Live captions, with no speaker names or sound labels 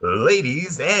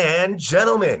Ladies and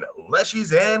gentlemen,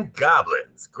 leshies and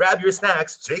goblins, grab your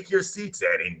snacks, take your seats,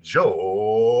 and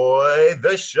enjoy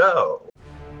the show.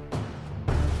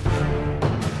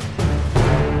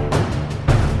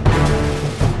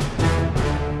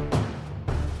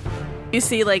 You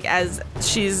see, like, as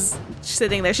she's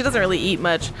sitting there, she doesn't really eat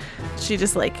much. She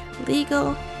just like,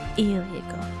 legal,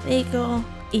 illegal, legal,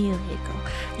 illegal.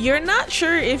 You're not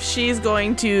sure if she's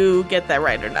going to get that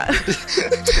right or not.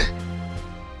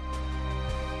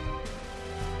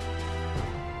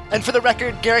 And for the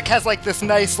record, Garrick has like this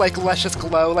nice, like, luscious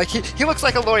glow. Like he looks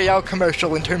like a L'Oreal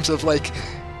commercial in terms of like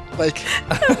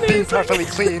being properly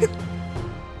clean.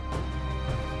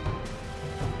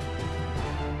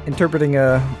 Interpreting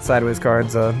sideways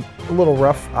cards a little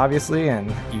rough, obviously,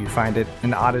 and you find it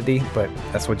an oddity, but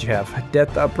that's what you have.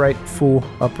 Death upright, Fool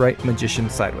upright, Magician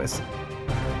sideways.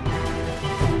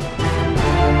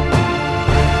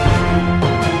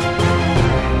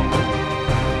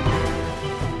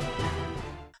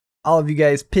 All of you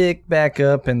guys pick back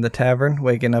up in the tavern,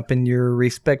 waking up in your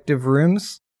respective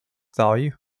rooms. It's all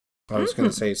you. I was going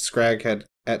to say, Scrag had,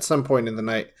 at some point in the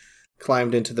night,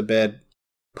 climbed into the bed,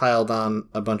 piled on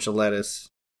a bunch of lettuce,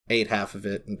 ate half of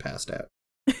it, and passed out.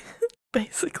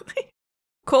 Basically.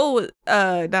 Cole,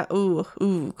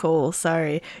 Cole,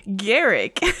 sorry.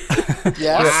 Garrick.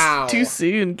 Yes. Wow. Too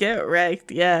soon. Get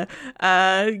wrecked. Yeah.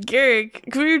 Garrick,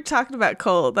 we were talking about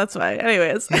Cole. That's why.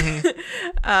 Anyways.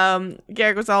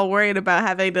 Garrick was all worried about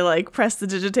having to, like,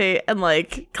 prestidigitate and,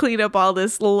 like, clean up all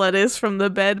this lettuce from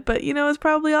the bed. But, you know, it's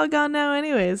probably all gone now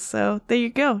anyways. So there you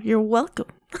go. You're welcome.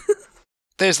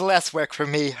 There's less work for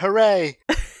me. Hooray.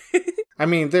 I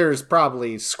mean, there's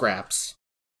probably scraps.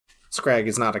 Scrag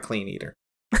is not a clean eater.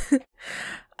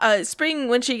 Spring,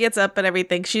 when she gets up and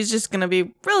everything, she's just gonna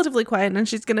be relatively quiet, and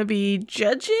she's gonna be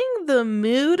judging the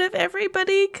mood of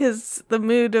everybody, because the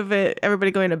mood of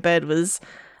everybody going to bed was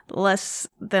less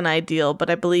than ideal. But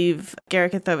I believe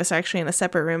Garrick and Thovis are actually in a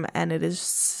separate room, and it is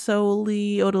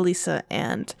solely Odalisa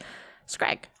and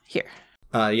Scrag here.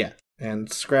 Yeah.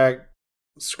 And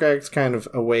Scrag's kind of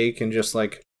awake and just,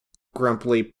 like,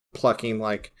 grumpily plucking,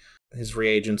 like, his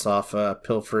reagents off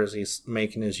Pilfer as he's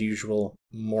making his usual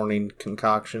morning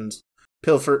concoctions.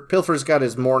 Pilfer's got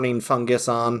his morning fungus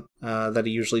on that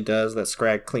he usually does, that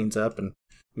Scrag cleans up and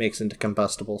makes into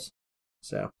combustibles.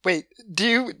 So Wait,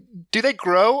 do they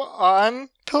grow on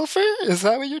Pilfer? Is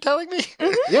that what you're telling me?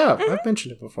 yeah, I've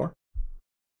mentioned it before.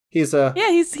 He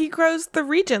grows the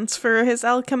regents for his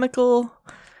alchemical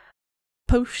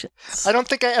potions. I don't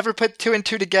think I ever put two and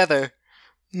two together.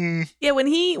 Yeah, when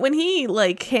he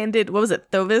like handed, what was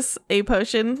it, Thovis a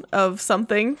potion of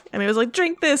something, and he was like,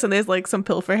 drink this, and there's like some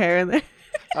pilfer hair in there.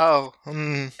 Oh,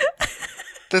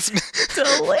 this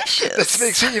delicious. This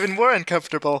makes me even more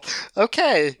uncomfortable.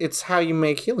 Okay, it's how you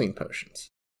make healing potions.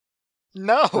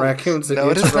 No, Raccoons, no,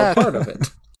 it's it is a real not part of it.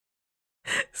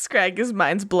 Scrag's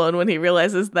mind's blown when he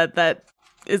realizes that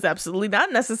is absolutely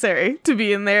not necessary to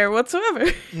be in there whatsoever.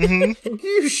 Mm-hmm.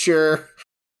 You sure?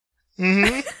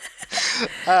 Mm-hmm.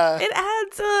 It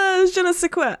adds je ne sais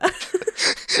quoi.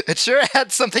 It sure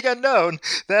had something unknown,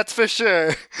 that's for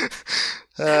sure.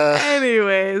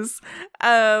 Anyways,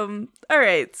 all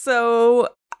right. So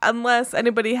unless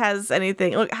anybody has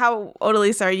anything, look, how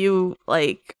Odalisa, are you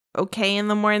like okay in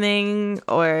the morning,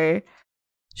 or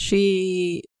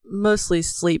she mostly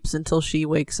sleeps until she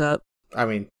wakes up? I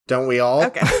mean, don't we all?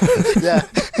 Okay. Yeah.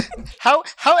 How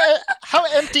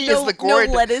empty is the gourd?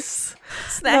 No lettuce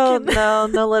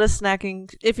snacking. No lettuce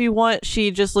snacking. If you want,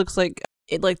 she just looks like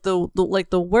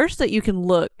the worst that you can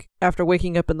look after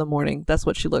waking up in the morning. That's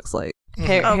what she looks like.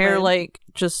 Hair like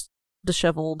just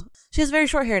disheveled. She has very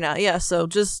short hair now. Yeah, so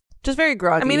just very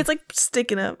groggy. I mean, it's like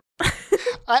sticking up.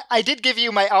 I did give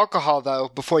you my alcohol though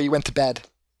before you went to bed.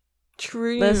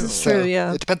 True. This is true.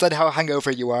 Yeah. It depends on how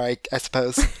hungover you are, I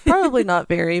suppose. Probably not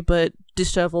very, but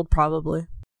disheveled probably.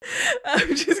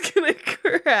 I'm just gonna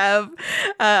grab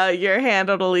your hand,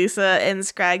 Odalisa, and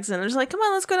Scrag's, and I'm just like, come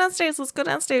on, let's go downstairs.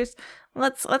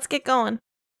 Let's get going.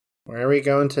 Where are we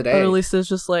going today? Odalisa's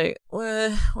just like,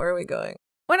 where are we going?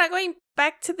 We're not going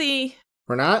back to the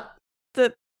We're not?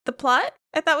 the plot?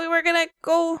 I thought we were gonna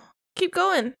keep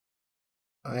going.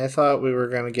 I thought we were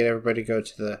going to get everybody to go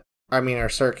to our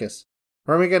circus.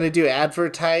 Weren't we going to do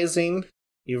advertising?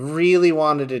 You really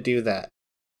wanted to do that.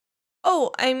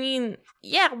 Oh, I mean,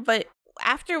 yeah, but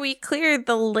after we cleared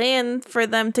the land for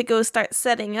them to go start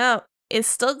setting up, it's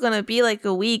still gonna be like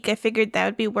a week. I figured that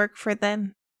would be work for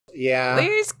them. Yeah.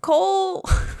 Where's Cole?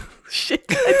 Shit,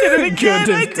 I did it again.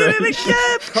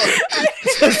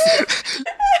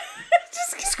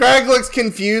 Scrag looks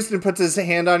confused and puts his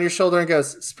hand on your shoulder and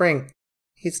goes, Spring,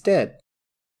 he's dead.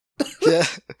 Yeah.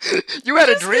 You had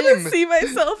a I'm dream. gonna see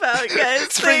myself out,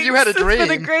 guys. Spring, you had a dream. It's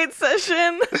been a great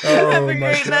session. Oh, Have a my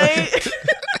great God.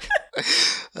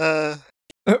 night.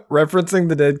 Referencing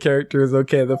the dead character is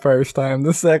okay the first time.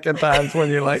 The second time's when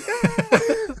you're like,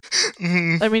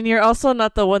 Mhm. I mean, you're also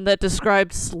not the one that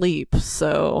described sleep,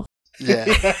 so. Yeah.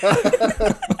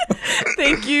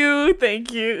 Thank you.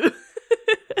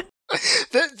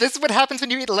 This is what happens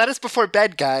when you eat lettuce before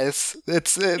bed, guys.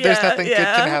 There's nothing good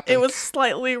can happen. It was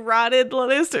slightly rotted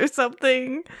lettuce or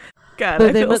something. God, But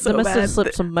I they feel must, so they must bad. have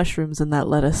slipped some mushrooms in that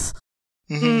lettuce.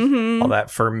 Mhm. Mhm. all that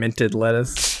fermented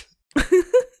lettuce.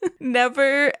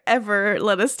 Never ever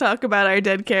let us talk about our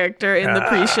dead character in the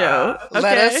pre-show. Okay?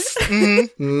 Lettuce. Mhm.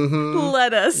 Mm-hmm.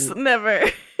 Let us never.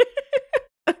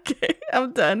 Okay,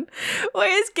 I'm done.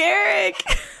 Where's Garrick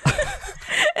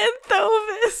and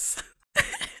Thovis?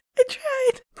 I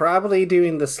tried. Probably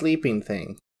doing the sleeping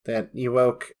thing that you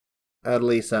woke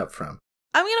Elise up from.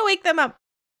 I'm gonna wake them up.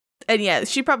 And yeah,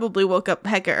 she probably woke up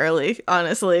hecka early,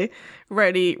 honestly.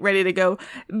 Ready to go.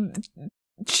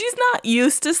 She's not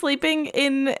used to sleeping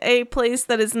in a place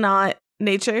that is not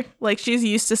nature. Like, she's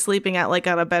used to sleeping out, like,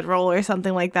 on a bedroll or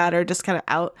something like that, or just kind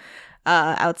of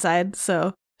outside.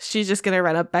 So she's just gonna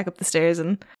run back up the stairs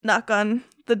and knock on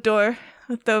the door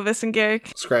with Thovis and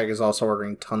Garrick. Scrag is also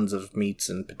ordering tons of meats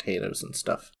and potatoes and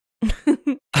stuff.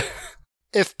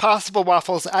 If possible,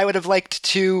 Waffles, I would have liked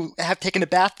to have taken a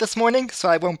bath this morning, so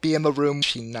I won't be in the room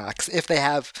she knocks. If they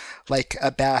have, like,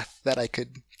 a bath that I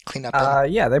could clean up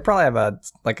in. Yeah, they probably have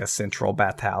a central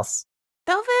bathhouse.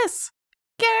 Thovis!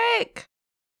 Garrick!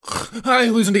 Hi,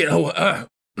 losing to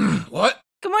what?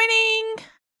 Good morning!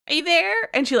 Are you there?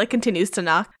 And she, like, continues to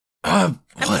knock. I'm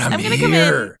I'm gonna come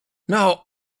here. No,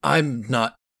 I'm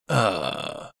not.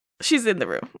 She's in the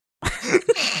room.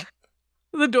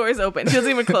 The door is open. She doesn't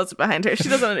even close it behind her. She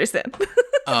doesn't understand.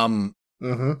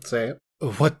 Mm-hmm. Say it.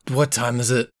 What time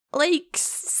is it? Like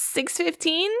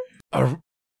 6:15?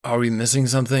 Are we missing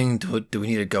something? Do we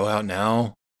need to go out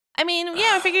now? I mean,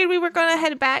 yeah, I figured we were going to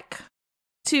head back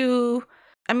to...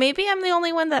 maybe I'm the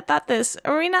only one that thought this.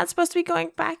 Are we not supposed to be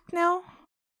going back now?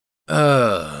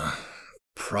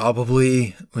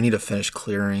 Probably. We need to finish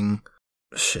clearing.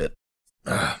 Shit.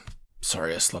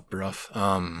 Sorry, I slept rough.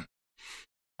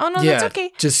 Oh, no, yeah, that's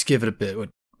okay. just give it a bit.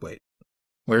 Wait.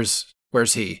 Where's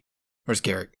he? Where's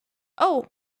Garrick? Oh,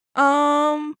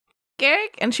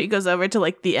 Garrick? And she goes over to,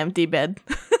 like, the empty bed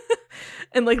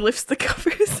and, like, lifts the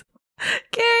covers.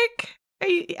 Garrick,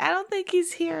 I don't think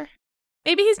he's here.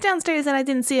 Maybe he's downstairs and I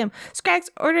didn't see him. Scrag's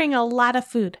ordering a lot of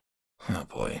food. Oh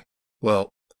boy. Well,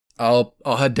 I'll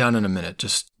head down in a minute.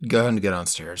 Just go ahead and get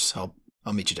downstairs. I'll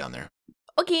meet you down there.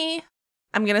 Okay.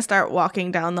 I'm gonna start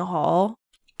walking down the hall.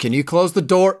 Can you close the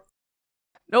door?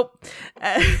 Nope.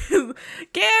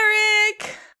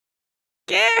 Garrick!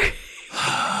 Garrick!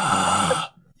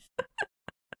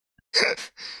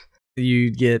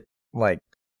 You get like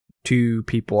two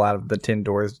people out of the 10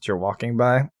 doors that you're walking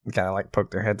by, kind of like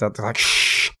poke their heads out. They're like,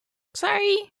 shh.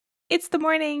 Sorry. It's the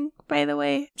morning, by the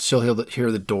way. She'll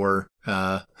hear the door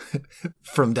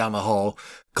from down the hall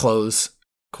close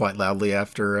quite loudly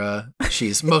after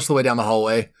she's most of the way down the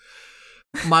hallway.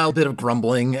 Mild bit of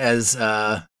grumbling as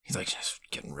he's like, just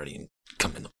getting ready and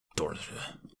come in the door.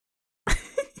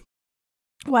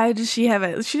 Why does she have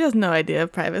it? She has no idea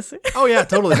of privacy. Oh yeah,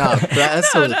 totally not.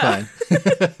 That's totally fine.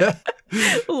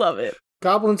 Love it.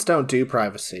 Goblins don't do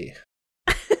privacy.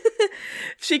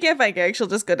 If she can't find Garrick, she'll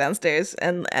just go downstairs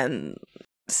and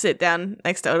sit down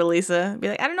next to Odalisa. Be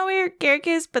like, I don't know where Garrick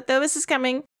is, but Thovis is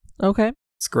coming. Okay.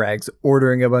 Scrag's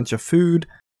ordering a bunch of food.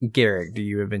 Garrick, do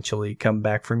you eventually come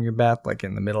back from your bath, like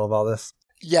in the middle of all this?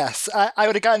 Yes, I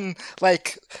would have gotten,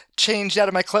 like, changed out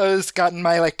of my clothes, gotten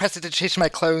my, like, prestidigitation, my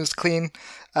clothes clean,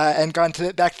 and gone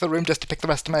back to the room just to pick the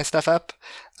rest of my stuff up.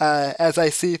 As I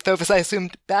see Thovis, I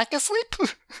assumed, back asleep?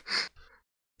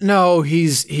 No,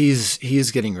 he's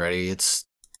getting ready. It's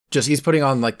just he's putting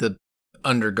on like the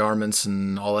undergarments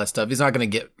and all that stuff. He's not gonna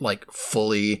get like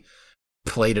fully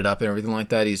plated up and everything like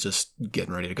that. He's just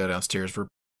getting ready to go downstairs for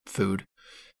food.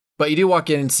 But you do walk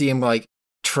in and see him like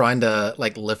trying to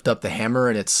like lift up the hammer,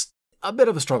 and it's a bit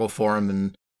of a struggle for him,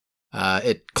 and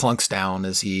it clunks down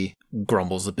as he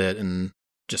grumbles a bit and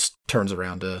just turns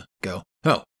around to go.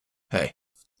 Oh, hey,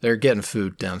 they're getting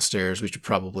food downstairs. We should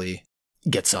probably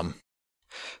get some.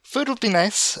 Food would be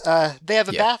nice. They have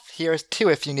a Yeah. bath here too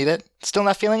if you need it. Still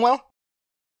not feeling well?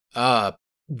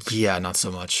 Yeah, not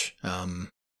so much.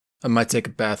 I might take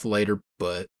a bath later,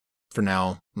 but for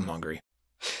now, I'm hungry.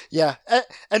 Yeah,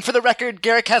 and for the record,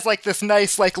 Garrick has like this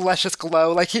nice, like luscious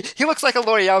glow. Like he looks like a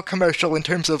L'Oreal commercial in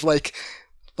terms of like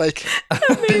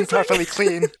being properly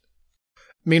clean.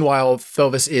 Meanwhile,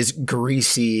 Thovis is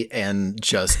greasy and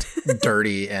just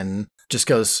dirty and just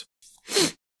goes,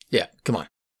 yeah, come on.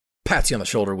 Pats you on the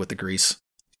shoulder with the grease.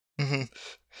 Mm-hmm.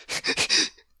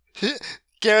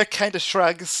 Garrick kind of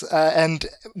shrugs, and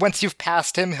once you've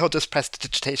passed him, he'll just press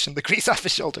digitation, the grease off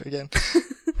his shoulder again.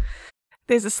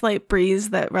 There's a slight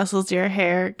breeze that rustles your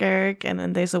hair, Garrick, and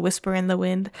then there's a whisper in the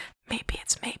wind. Maybe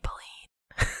it's Maybelline.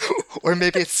 Or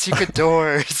maybe it's Secret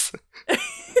Doors.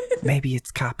 Maybe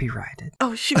it's copyrighted.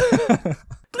 Oh, shoot. Bleep.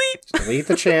 Delete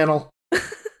the channel.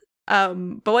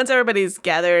 But once everybody's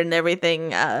gathered and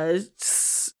everything,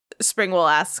 Spring will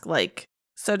ask, like,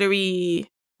 so do we,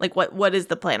 like, what is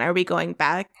the plan? Are we going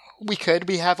back? We could.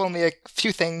 We have only a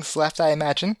few things left, I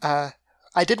imagine.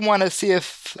 I did want to see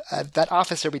if that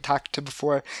officer we talked to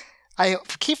before, I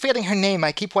keep forgetting her name.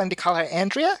 I keep wanting to call her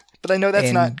Andrea, but I know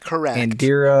that's not correct.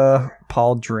 Andira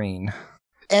Pauldreen.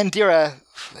 Andira,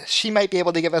 she might be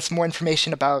able to give us more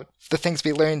information about the things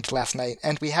we learned last night,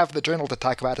 and we have the journal to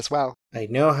talk about as well. I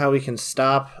know how we can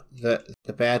stop the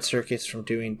bad circus from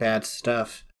doing bad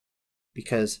stuff,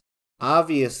 because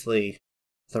obviously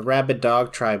the rabid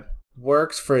dog tribe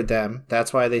works for them.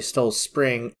 That's why they stole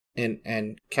Spring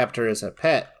and kept her as a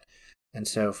pet. And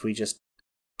so if we just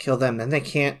kill them, then they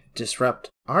can't disrupt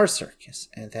our circus,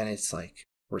 and then it's like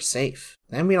we're safe.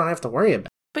 Then we don't have to worry about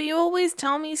it. But you always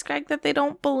tell me, Scrag, that they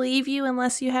don't believe you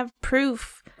unless you have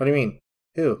proof. What do you mean?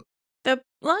 Who? The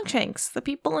Longshanks, the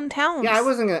people in town. Yeah,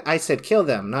 I said kill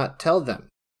them, not tell them.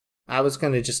 I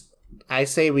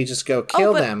say we just go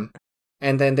kill them,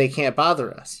 and then they can't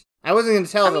bother us. I wasn't going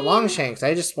to tell the Longshanks.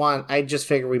 I just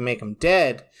figure we make them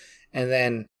dead, and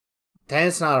then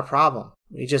it's not a problem.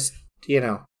 We just,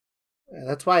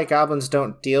 that's why goblins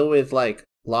don't deal with, like,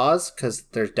 laws, because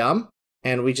they're dumb,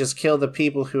 and we just kill the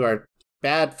people who are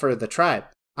bad for the tribe,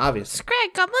 obviously.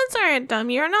 Scrag, goblins aren't dumb.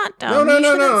 You're not dumb.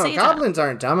 No. Goblins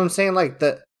aren't dumb. I'm saying, like,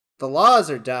 the laws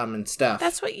are dumb and stuff.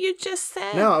 That's what you just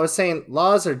said. No, I was saying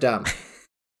laws are dumb.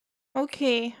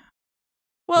 Okay.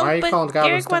 Well, why are you calling goblins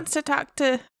Garrick dumb? wants to talk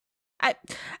to... I'm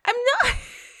not...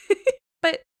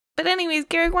 But anyways,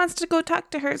 Garrick wants to go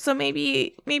talk to her, so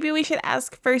maybe we should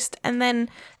ask first and then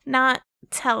not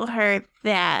tell her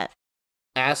that.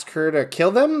 Ask her to kill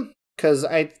them? Because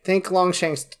I think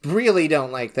Longshanks really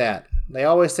don't like that. They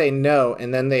always say no,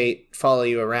 and then they follow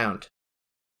you around.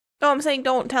 Oh, I'm saying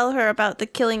don't tell her about the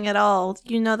killing at all.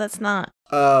 You know that's not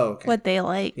what they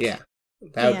like. Yeah,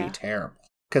 that would be terrible.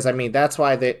 Because, that's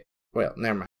why they... Well,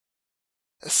 never mind.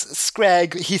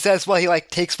 Scrag, he says while he,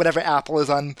 takes whatever apple is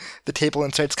on the table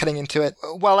and starts cutting into it.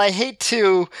 While I hate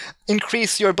to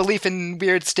increase your belief in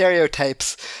weird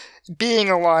stereotypes,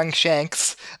 being a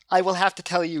Longshanks, I will have to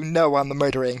tell you no on the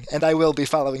murdering, and I will be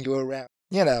following you around.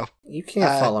 You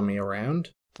can't follow me around.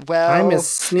 Well... I'm as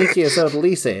sneaky as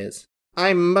Odalisa is.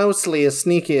 I'm mostly as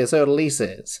sneaky as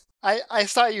Odalisa is. I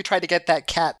saw you try to get that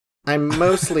cat. I'm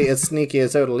mostly as sneaky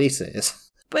as Odalisa is.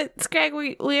 But, Scrag,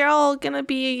 we're all gonna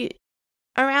be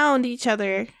around each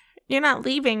other. You're not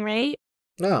leaving, right?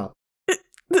 No.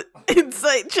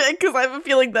 Insight check, because I have a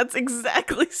feeling that's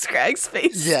exactly Scrag's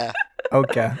face. Yeah.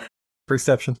 Okay.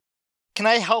 Perception. Can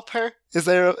I help her? Is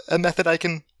there a method I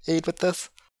can aid with this?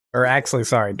 Or actually,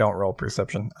 sorry, don't roll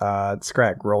perception.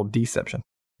 Scrag, roll deception.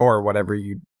 Or whatever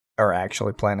you are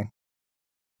actually planning.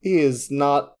 He is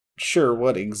not sure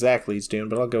what exactly he's doing,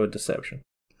 but I'll go with deception.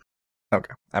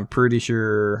 Okay. I'm pretty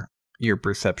sure your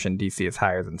perception DC is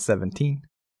higher than 17.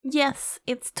 Yes,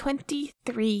 it's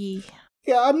 23.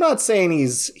 Yeah, I'm not saying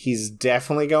he's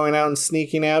definitely going out and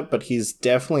sneaking out, but he's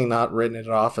definitely not written it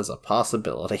off as a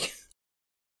possibility.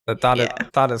 The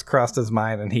thought has crossed his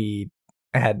mind, and he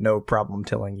had no problem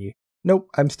telling you, nope,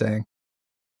 I'm staying.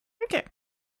 Okay.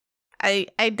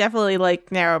 I definitely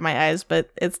narrow my eyes,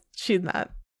 but she's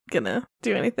not gonna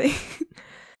do anything.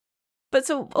 But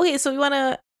so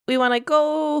we wanna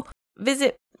go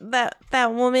visit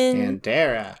that woman.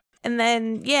 Andera. And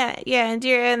then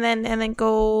Andira, and then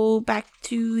go back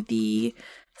to the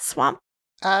swamp.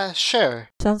 Sure.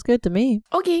 Sounds good to me.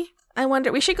 Okay. I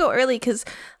wonder, we should go early because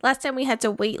last time we had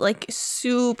to wait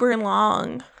super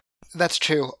long. That's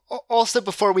true. Also,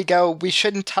 before we go, we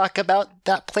shouldn't talk about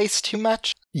that place too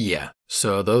much. Yeah.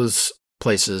 So those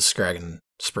places, Scrag and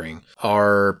Spring,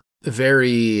 are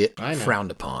very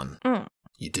frowned upon. Mm.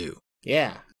 You do.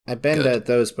 Yeah. I've been to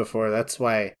those before. That's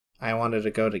why I wanted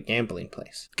to go to gambling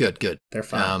place. Good. They're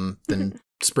fun. Then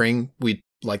Spring,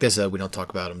 like I said, we don't talk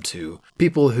about them to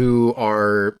people who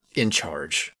are in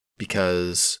charge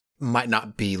because might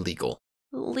not be legal.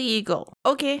 Legal.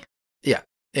 Okay. Yeah.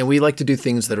 And we like to do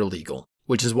things that are legal,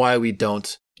 which is why we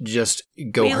don't just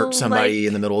go hurt somebody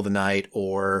in the middle of the night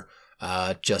or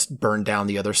just burn down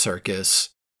the other circus.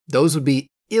 Those would be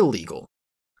illegal.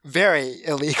 very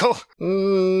illegal.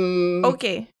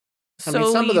 Okay. I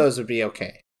mean, some of those would be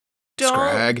okay. Don't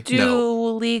Scrag, do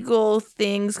no. legal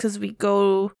things because we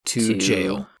go To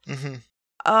jail.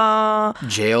 Mm-hmm.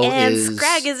 Jail and is...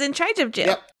 Scrag is in charge of jail.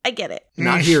 Yep. I get it.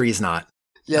 Not here, he's not.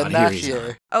 Yeah, Not not here, he's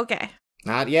here. Okay.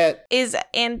 Not yet. Is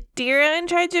Andira in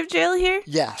charge of jail here?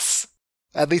 Yes.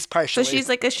 At least So partially. she's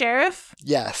like a sheriff?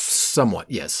 Yes. Somewhat,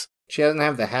 yes. She doesn't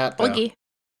have the hat, though. Okay.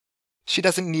 She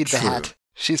doesn't need the True. hat.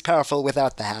 She's powerful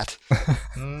without the hat.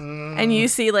 And you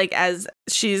see, like, as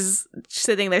she's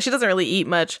sitting there, she doesn't really eat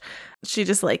much. She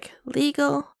just like,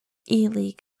 legal,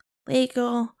 illegal,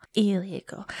 legal,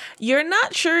 illegal. You're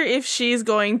not sure if she's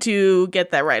going to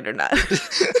get that right or not.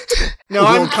 No,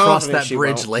 We'll I'm cross confident that she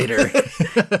bridge won't. later.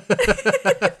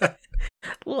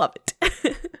 Love it.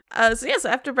 So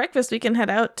after breakfast, we can head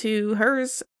out to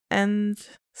hers and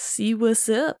see what's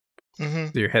up. Mm-hmm.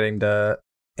 So you're heading to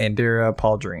Andira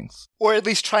Pauldreen's. Or at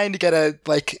least trying to get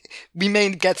we may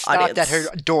get stopped at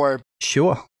her door.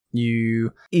 Sure.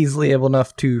 You easily able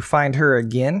enough to find her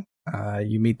again.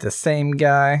 You meet the same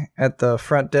guy at the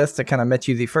front desk that kind of met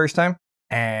you the first time,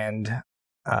 and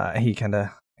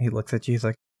he looks at you. He's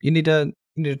like, "You need to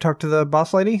talk to the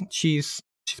boss lady. She's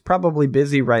probably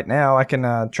busy right now. I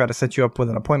can try to set you up with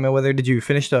an appointment with her. Did you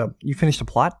finish the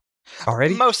plot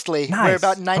already? Mostly. Nice. We're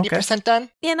about 90% done.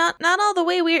 Yeah, not all the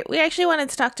way. We actually wanted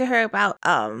to talk to her about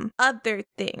other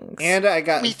things. And I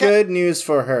got good news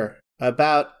for her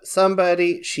about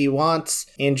somebody she wants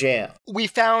in jail. We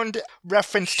found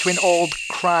reference to an old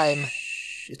crime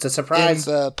It's a surprise.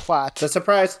 in the plot. It's a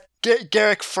surprise.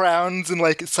 Garrick frowns and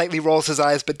slightly rolls his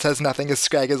eyes but says nothing as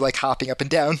Scrag is hopping up and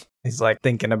down. He's like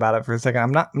thinking about it for a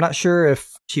second. I'm not sure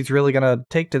if she's really gonna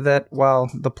take to that while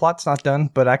the plot's not done,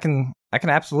 but I can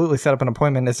absolutely set up an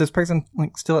appointment. Is this person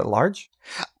still at large?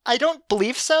 I don't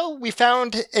believe so. We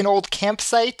found an old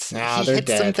campsite. Nah, He they're hid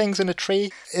some dead. things in a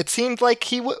tree. It seemed like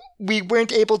we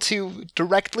weren't able to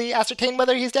directly ascertain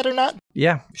whether he's dead or not.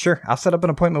 Yeah, sure. I'll set up an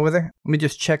appointment with her. Let me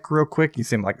just check real quick. You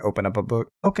seem like open up a book.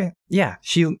 Okay. Yeah,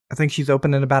 I think she's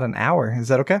open in about an hour. Is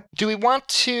that okay? Do we want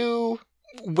to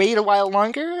wait a while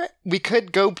longer? We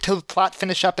could go till the plot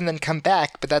finish up and then come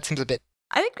back, but that seems a bit...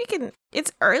 I think we can.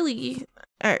 It's early,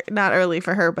 or not early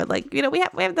for her, but we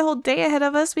have the whole day ahead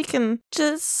of us. We can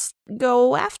just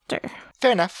go after.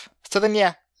 Fair enough. So then,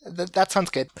 yeah, that sounds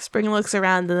good. Spring looks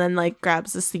around and then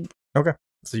grabs a seat. Okay.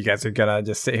 So you guys are gonna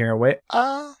just sit here and wait?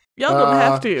 Y'all don't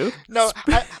have to. No,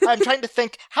 I'm trying to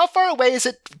think. How far away is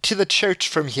it to the church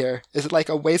from here? Is it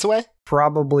a ways away?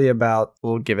 Probably about,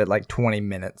 we'll give it 20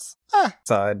 minutes. Ah.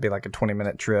 So it'd be a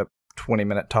 20-minute trip,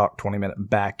 20-minute talk, 20-minute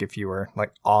back if you were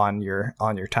on your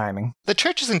timing. The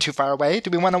church isn't too far away. Do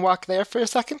we want to walk there for a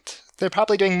second? They're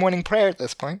probably doing morning prayer at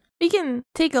this point. We can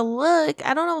take a look.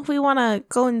 I don't know if we want to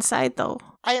go inside though.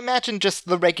 I imagine just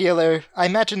the regular... I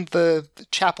imagine the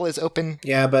chapel is open.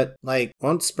 Yeah, but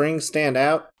won't Spring stand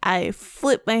out? I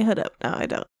flip my hood up. No, I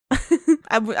don't.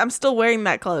 I'm still wearing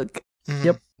that cloak. Mhm.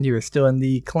 Yep. You are still in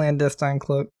the clandestine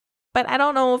cloak. But I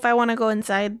don't know if I want to go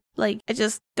inside. I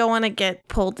just don't want to get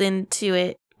pulled into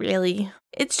it, really.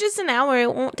 It's just an hour.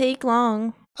 It won't take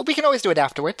long. We can always do it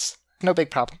afterwards. No big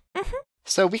problem. Mhm.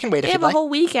 So we can wait We if have you'd a like. whole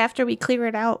week after we clear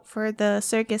it out for the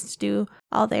circus to do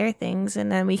all their things,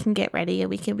 and then we can get ready and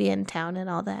we can be in town and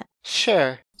all that.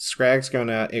 Sure. Scrag's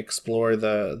gonna explore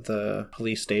the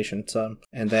police station some,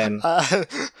 and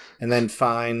then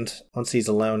find, once he's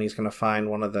alone, he's gonna find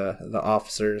one of the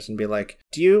officers and be like,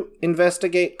 "Do you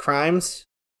investigate crimes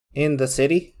in the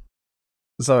city?"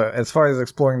 So as far as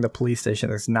exploring the police station,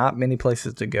 there's not many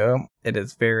places to go. It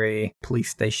is very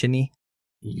police station-y.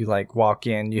 You walk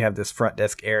in, you have this front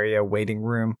desk area, waiting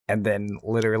room, and then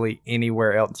literally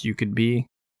anywhere else you could be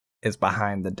is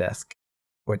behind the desk,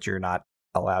 which you're not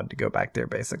allowed to go back there,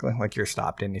 basically. You're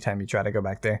stopped anytime you try to go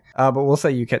back there. But we'll say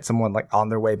you catch someone on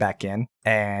their way back in.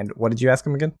 And what did you ask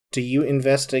him again? Do you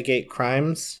investigate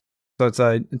crimes?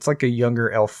 So it's like a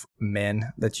younger elf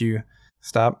man that you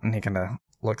stop, and he kind of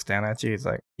looks down at you. He's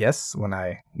like, "Yes, when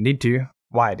I need to.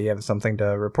 Why? Do you have something to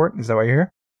report? Is that why you're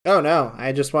here?" Oh no,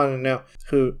 I just want to know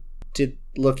who did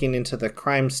looking into the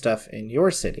crime stuff in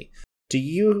your city.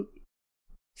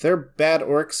 There are bad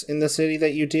orcs in the city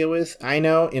that you deal with? I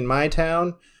know in my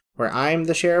town, where I'm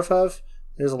the sheriff of,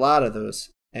 there's a lot of those.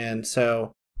 And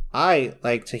so I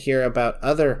like to hear about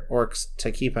other orcs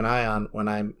to keep an eye on when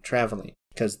I'm traveling,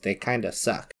 because they kind of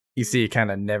suck. You see he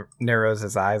kind of narrows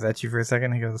his eyes at you for a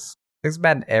second. He goes, "There's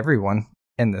bad everyone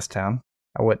in this town.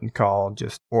 I wouldn't call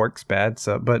just orcs bad,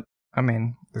 but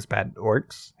there's bad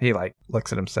orcs." He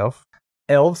looks at himself.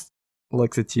 Elves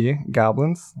looks at you.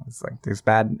 Goblins. It's there's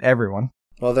bad everyone.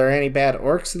 Well, there any bad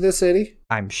orcs in this city?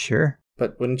 I'm sure.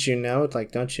 But wouldn't you know?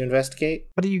 Like, don't you investigate?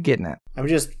 What are you getting at? I'm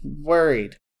just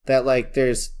worried that, like,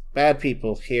 there's bad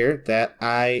people here that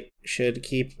I should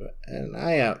keep an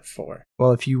eye out for.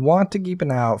 Well, if you want to keep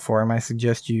an eye out for him, I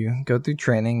suggest you go through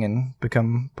training and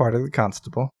become part of the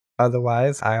constable.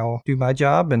 Otherwise, I'll do my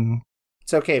job, and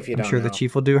It's okay if you don't I'm sure know. the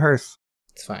chief will do hers.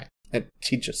 It's fine. And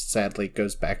he just sadly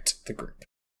goes back to the group.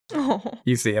 Oh.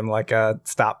 You see him, like,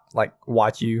 stop, like,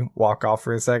 watch you walk off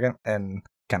for a second, and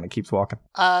kind of keeps walking.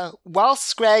 While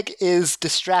Scrag is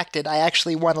distracted, I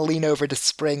actually want to lean over to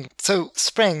Spring. So,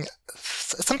 Spring,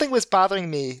 something was bothering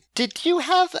me. Did you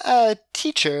have a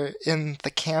teacher in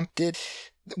the camp?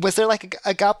 Was there like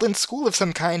a goblin school of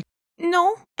some kind?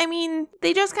 No, I mean,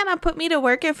 they just kind of put me to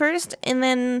work at first, and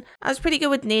then I was pretty good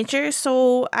with nature,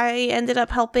 so I ended up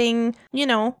helping,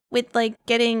 with, like,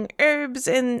 getting herbs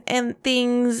and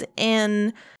things,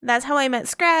 and that's how I met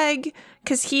Scrag,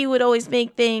 because he would always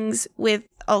make things with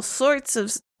all sorts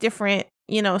of different,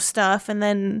 stuff, and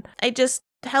then I just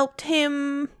helped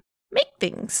him make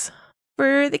things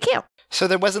for the camp. So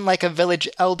there wasn't, like, a village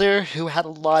elder who had a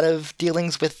lot of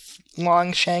dealings with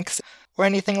Longshanks or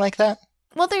anything like that?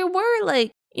 Well, there were,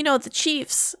 like, the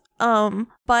chiefs,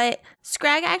 but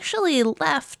Scrag actually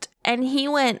left, and he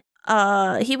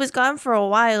was gone for a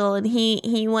while, and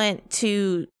he went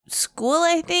to school,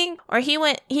 I think, or he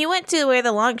went to where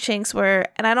the Longshanks were,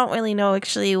 and I don't really know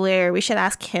actually where. We should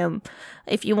ask him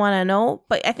if you want to know,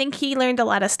 but I think he learned a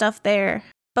lot of stuff there.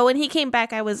 But when he came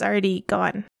back, I was already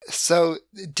gone. So,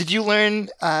 did you learn,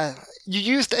 you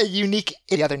used a unique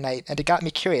the other night, and it got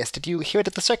me curious. Did you hear it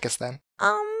at the circus then?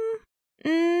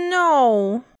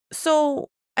 No. So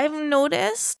I've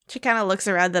noticed, she kind of looks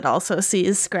around and also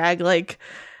sees Scrag, like,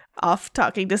 off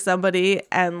talking to somebody,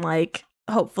 and, like,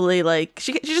 hopefully, like,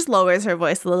 she just lowers her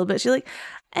voice a little bit. She's like,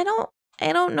 I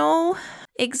don't know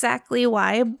exactly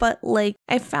why, but, like,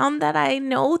 I found that I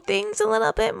know things a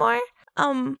little bit more.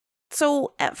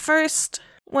 So at first,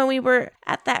 when we were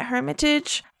at that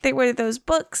hermitage, there were those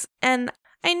books, and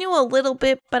I knew a little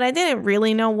bit, but I didn't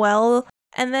really know well.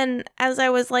 And then as I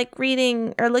was, like,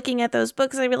 reading or looking at those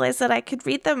books, I realized that I could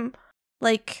read them,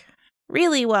 like,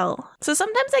 really well. So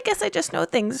sometimes I guess I just know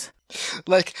things.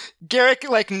 Like, Garrick,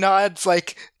 like, nods,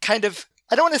 like, kind of,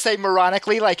 I don't want to say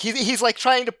moronically, like, he's like,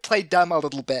 trying to play dumb a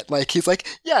little bit. Like, he's like,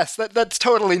 yes, that's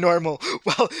totally normal.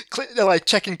 Well, like,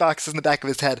 checking boxes in the back of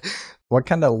his head. What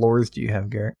kind of lores do you have,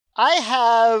 Garrett?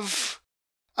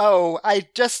 I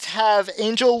just have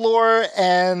angel lore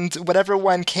and whatever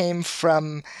one came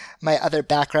from my other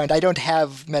background. I don't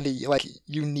have many, like,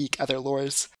 unique other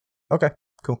lores. Okay,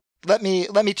 cool. Let me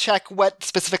check what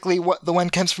the one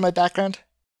comes from my background.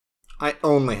 I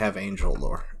only have angel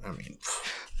lore. I mean,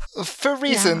 for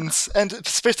reasons, and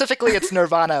specifically it's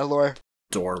Nirvana lore.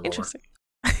 door lore. Interesting.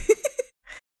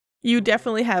 You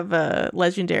definitely have a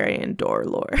legendary and door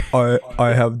lore.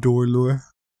 I have door lore.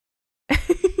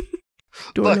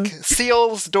 Look,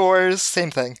 seals, doors, same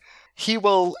thing. He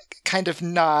will kind of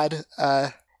nod.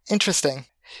 Interesting.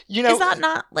 Is that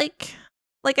not like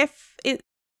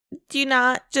do you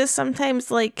not just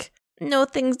sometimes, like, know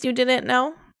things you didn't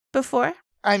know before?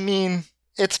 I mean,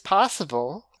 it's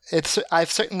possible.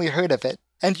 I've certainly heard of it.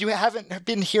 And you haven't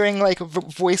been hearing, like,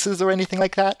 voices or anything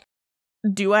like that?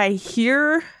 Do I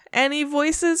hear any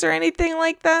voices or anything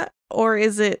like that? Or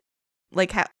is it,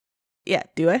 like, how... Yeah,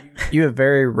 do I? You have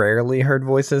very rarely heard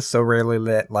voices, so rarely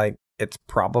that, like, it's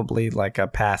probably, like, a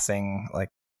passing, like,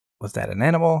 was that an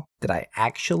animal? Did I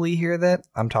actually hear that?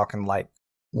 I'm talking, like,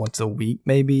 once a week,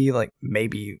 maybe, like,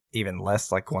 maybe even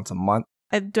less, like, once a month.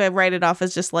 Do I write it off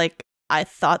as just, like, I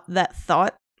thought that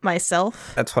thought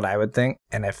myself? That's what I would think.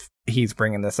 And if he's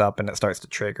bringing this up and it starts to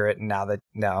trigger it,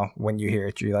 now when you hear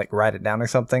it, you, like, write it down or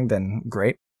something, then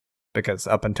great. Because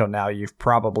up until now, you've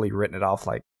probably written it off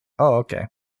like, oh, okay.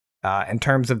 In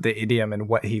terms of the idiom and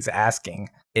what he's asking,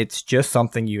 it's just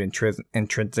something you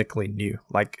intrinsically knew.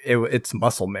 Like, it's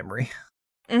muscle memory.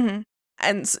 Mm-hmm.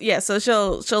 And yeah, so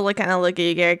she'll like kind of look at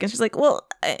you, Garrick, and she's like, well,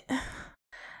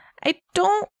 I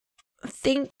don't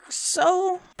think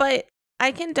so, but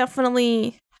I can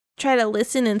definitely try to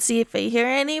listen and see if I hear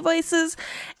any voices.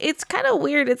 It's kind of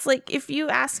weird. It's like, if you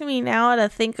ask me now to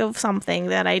think of something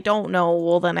that I don't know,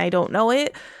 well, then I don't know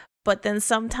it. But then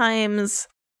sometimes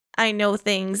I know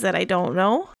things that I don't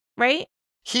know, right?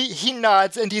 He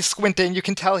nods and he's squinting. You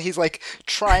can tell he's, like,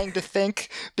 trying to think,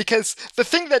 because the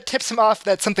thing that tips him off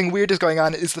that something weird is going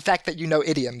on is the fact that you know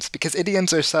idioms, because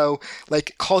idioms are so,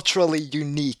 like, culturally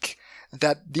unique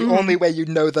that the only way you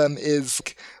know them is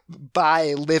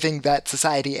by living that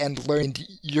society and learning.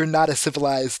 You're not a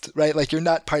civilized, right? Like, you're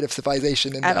not part of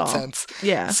civilization in At that all. sense.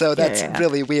 Yeah. So that's Yeah.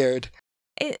 really weird.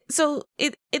 It's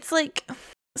like,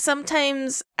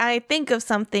 sometimes I think of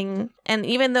something, and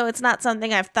even though it's not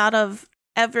something I've thought of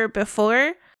ever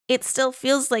before, it still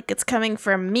feels like it's coming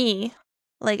from me.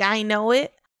 Like I know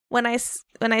it. When I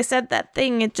said that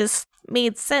thing, it just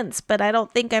made sense, but I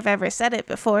don't think I've ever said it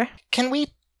before. Can we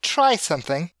try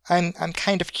something? I'm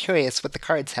kind of curious what the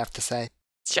cards have to say.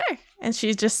 Sure. And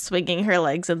she's just swinging her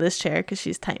legs in this chair because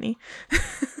she's tiny.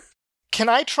 Can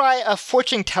I try a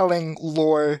fortune-telling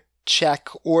lore check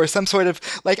or some sort of,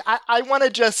 like, I want to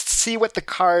just see what the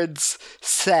cards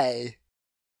say.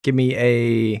 Give me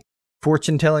a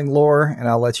fortune-telling lore, and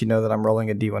I'll let you know that I'm rolling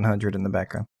a D100 in the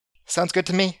background. Sounds good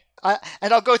to me.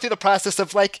 And I'll go through the process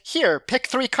of, like, here, pick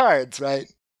 3 cards, right?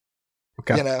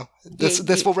 Okay. You know,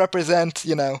 this will represent,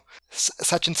 you know,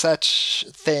 such and such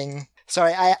thing.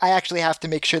 Sorry, I actually have to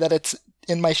make sure that it's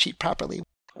in my sheet properly.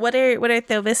 What are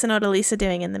Thovis and Odalisa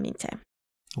doing in the meantime?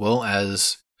 Well,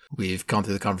 as we've gone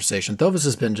through the conversation, Thovis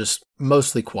has been just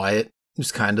mostly quiet.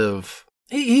 Just kind of,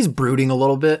 he's brooding a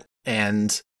little bit,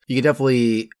 and you can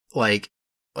definitely, like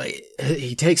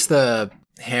he takes the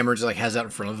hammer, just, like, has that in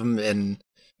front of him, and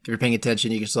if you're paying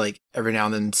attention, you can just, like, every now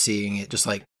and then seeing it just,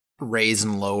 like, raise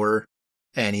and lower,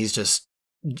 and he's just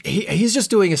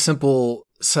doing a simple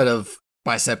set of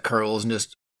bicep curls and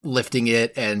just lifting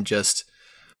it and just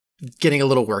getting a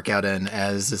little workout in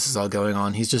as this is all going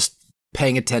on. He's just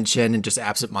paying attention and just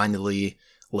absentmindedly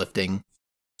lifting.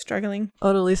 Struggling.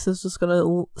 Odalisa's just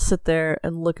gonna sit there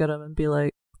and look at him and be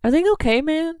like, "Are things okay,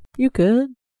 man? You good?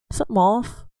 Something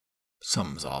off?"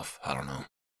 Something's off. I don't know.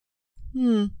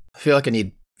 I feel like I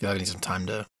need some time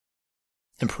to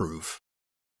improve.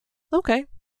 Okay.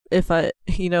 If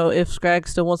Scrag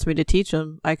still wants me to teach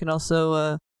him, I can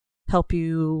also help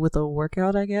you with a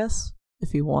workout, I guess,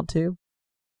 if you want to.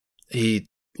 He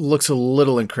looks a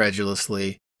little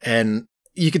incredulously, and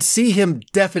you could see him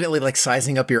definitely, like,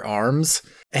 sizing up your arms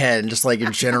and just, like,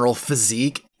 your general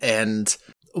physique. And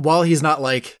while he's not,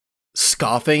 like,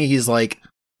 scoffing, he's like,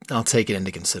 I'll take it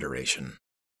into consideration.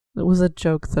 It was a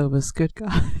joke, Thovis. Good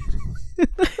God.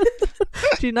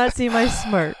 Do you not see my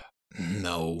smirk?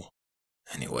 No.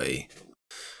 Anyway,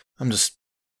 I'm just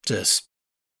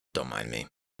don't mind me.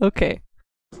 Okay.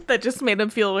 That just made him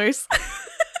feel worse.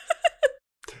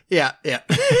 Yeah.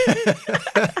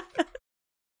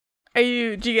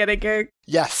 Did you get it, Garrick?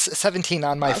 Yes, 17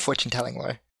 on my fortune-telling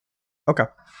lore. Okay.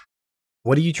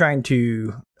 What are you trying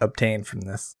to obtain from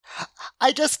this?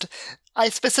 I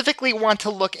specifically want to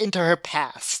look into her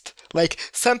past. Like,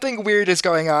 something weird is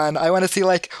going on. I want to see,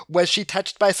 like, was she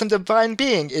touched by some divine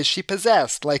being? Is she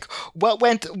possessed? Like, what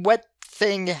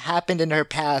thing happened in her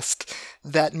past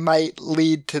that might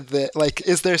lead to the, like,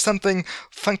 is there something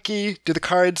funky? Do the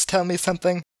cards tell me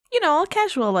something? You know, all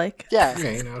casual like. Yeah.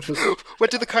 Yeah, you know, just What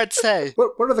do the cards say?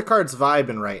 what are the cards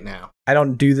vibing right now? I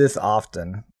don't do this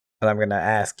often, but I'm going to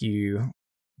ask you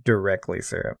directly,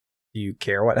 Sarah. Do you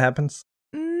care what happens?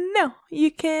 No,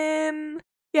 you can...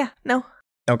 Yeah, no.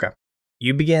 Okay.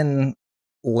 You begin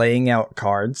laying out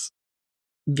cards,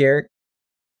 Garrick.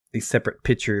 These separate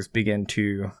pictures begin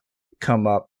to come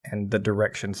up, and the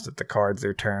directions that the cards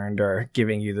are turned are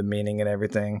giving you the meaning and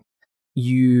everything.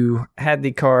 You had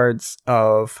the cards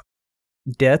of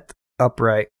death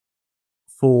upright,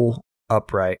 full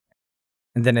upright,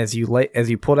 and then as you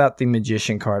pulled out the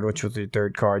magician card, which was your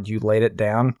third card, you laid it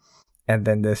down, and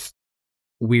then this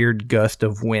weird gust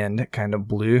of wind kind of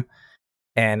blew,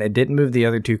 and it didn't move the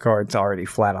other 2 cards already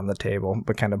flat on the table,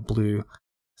 but kind of blew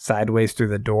sideways through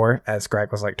the door as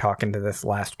Scrag was, like, talking to this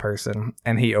last person,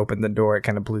 and he opened the door. It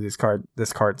kind of blew this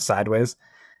card sideways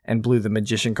and blew the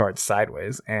magician card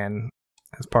sideways, and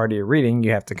as part of your reading,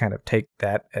 you have to kind of take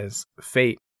that as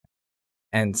fate.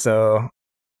 And so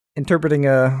interpreting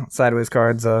a sideways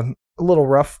card's a little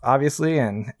rough, obviously,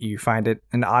 and you find it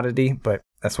an oddity, but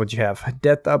that's what you have.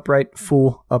 Death upright,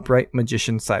 full upright,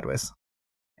 magician sideways.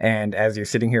 And as you're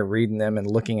sitting here reading them and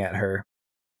looking at her,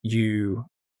 you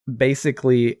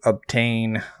basically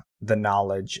obtain the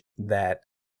knowledge that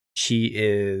she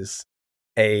is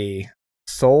a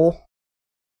soul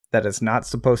that is not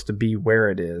supposed to be where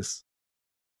it is,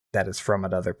 that is from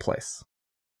another place.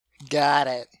 Got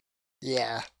it.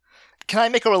 Yeah. Can I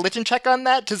make a religion check on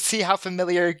that to see how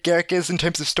familiar Garrick is in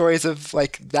terms of stories of,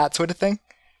 like, that sort of thing?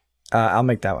 I'll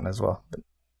make that one as well. But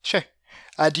Sure.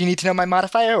 Do you need to know my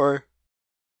modifier, or?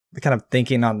 kind of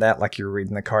thinking on that, like you're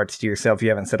reading the cards to yourself. You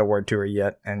haven't said a word to her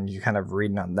yet, and you're kind of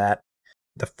reading on that.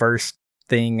 The first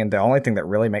thing, and the only thing that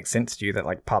really makes sense to you that,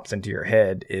 like, pops into your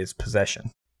head is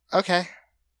possession. Okay.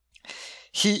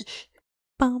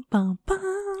 Bum, bum,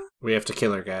 bum. We have to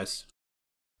kill her, guys.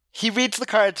 He reads the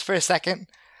cards for a second,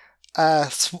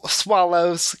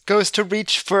 swallows, goes to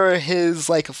reach for his,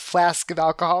 like, flask of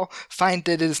alcohol, finds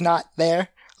it is not there,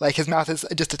 Like, his mouth is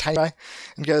just a tiny eye,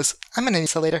 and goes, I'm going to need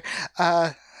this later.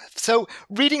 So,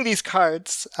 reading these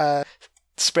cards,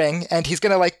 Spring, and he's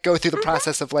going to, like, go through the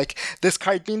process of, like, this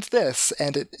card means this,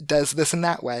 and it does this and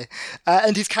that way.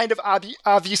 And he's kind of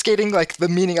obfuscating, like, the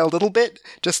meaning a little bit,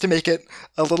 just to make it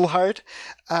a little hard.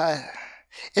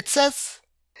 It says,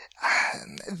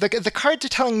 the cards are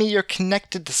telling me you're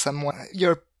connected to someone.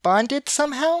 You're bonded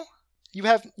somehow? You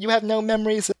have no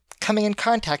memories of coming in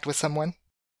contact with someone.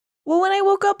 Well, when I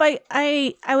woke up,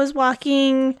 I was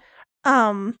walking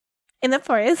in the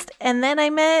forest, and then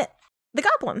I met the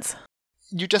goblins.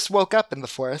 You just woke up in the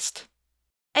forest.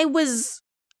 I was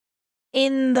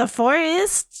in the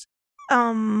forest.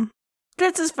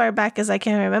 That's as far back as I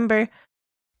can remember.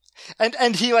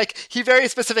 And he very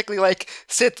specifically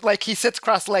sits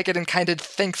cross-legged and kind of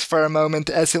thinks for a moment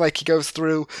as he goes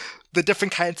through the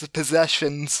different kinds of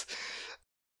possessions.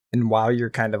 And while you're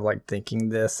kind of like thinking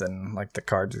this and like the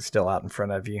cards are still out in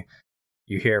front of you,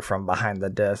 you hear from behind the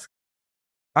desk,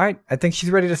 all right, I think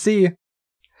she's ready to see you.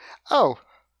 Oh,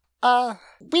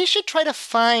 we should try to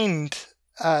find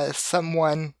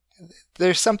someone.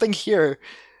 There's something here.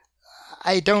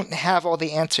 I don't have all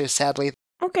the answers, sadly.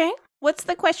 Okay, what's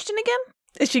the question again?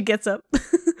 As she gets up.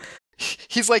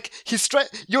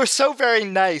 You're so very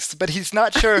nice, but he's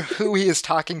not sure who he is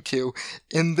talking to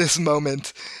in this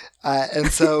moment. And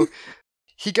so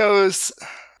he goes,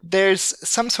 there's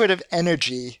some sort of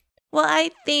energy. Well,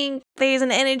 I think there's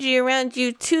an energy around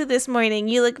you too this morning.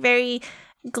 You look very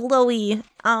glowy,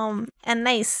 and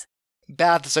nice.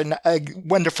 Baths are a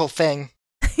wonderful thing.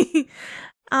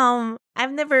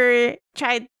 I've never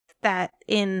tried that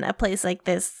in a place like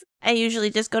this. I usually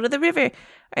just go to the river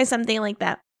or something like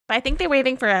that. But I think they're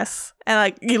waiting for us.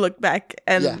 And you look back,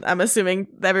 and yeah. I'm assuming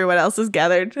everyone else is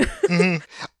gathered. Mm-hmm.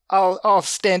 I'll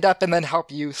stand up and then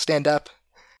help you stand up.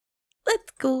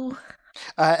 Let's go.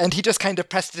 And he just kind of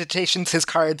prestidigitations his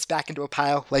cards back into a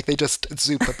pile, like they just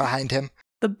zoop behind him.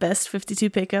 The best 52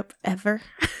 pickup ever.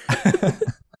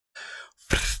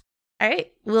 All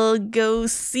right, we'll go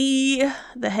see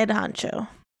the head honcho.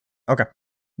 Okay.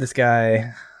 This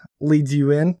guy leads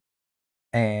you in,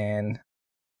 and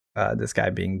this guy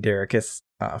being Derricus,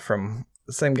 from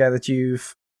the same guy that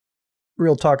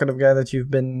real talkative guy that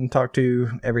you've been talked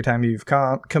to every time you've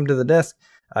come to the desk.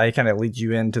 He kind of leads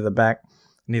you into the back,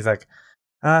 and he's like,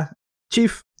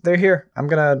 Chief, they're here. I'm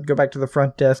gonna go back to the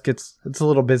front desk. It's a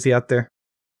little busy out there.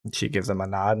 And she gives him a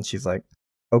nod, and she's like,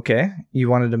 okay, you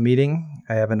wanted a meeting?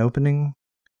 I have an opening.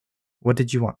 What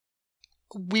did you want?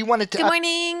 We wanted to... Good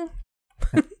morning!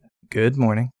 Good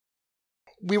morning.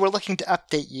 We were looking to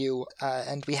update you,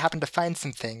 and we happened to find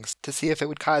some things to see if it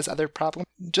would cause other problems.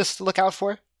 Just to look out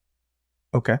for.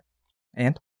 Okay.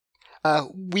 And?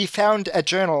 We found a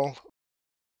journal.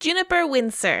 Juniper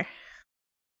Windsor.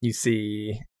 You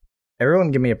see... Everyone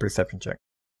give me a perception check.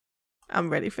 I'm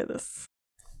ready for this.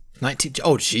 19.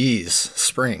 Oh, jeez.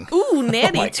 Spring. Ooh,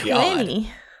 natty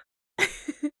 20.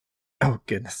 Oh,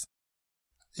 goodness.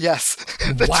 Yes.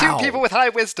 The wow. 2 people with high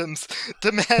wisdoms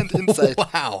demand insight.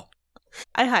 Wow.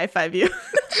 I high-five you.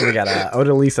 So we got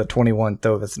Odalisa 21,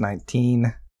 Thovis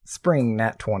 19, Spring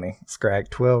nat 20, Scrag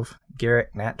 12, Garrett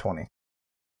nat 20.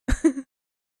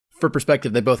 For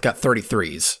perspective, they both got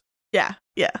 33s. Yeah.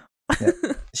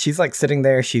 She's like sitting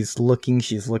there, she's looking,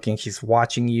 she's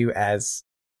watching you as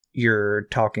you're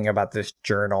talking about this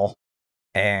journal,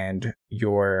 and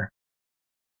you're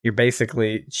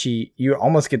basically, you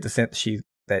almost get the sense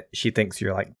that she thinks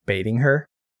you're like baiting her,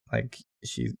 like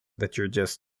that you're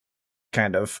just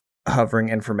kind of hovering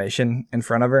information in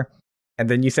front of her. And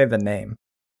then you say the name,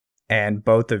 and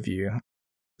both of you,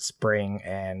 Spring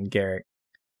and Garrett,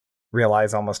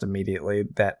 realize almost immediately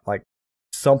that like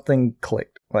something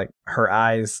clicked. Like her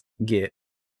eyes get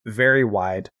very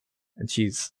wide, and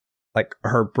she's like,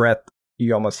 her breath,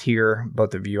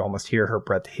 both of you almost hear her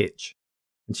breath hitch.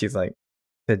 And she's like,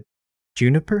 the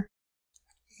Juniper?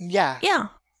 Yeah.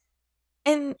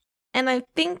 And I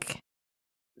think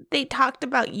they talked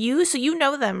about you, so you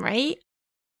know them, right?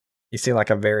 You see like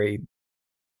a very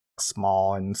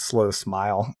small and slow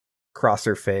smile cross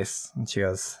her face, and she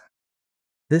goes,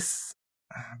 this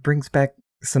brings back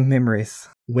some memories.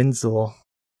 Wenzel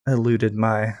eluded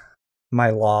my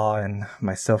law and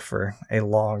myself for a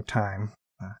long time.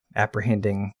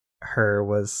 Apprehending her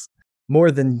was more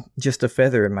than just a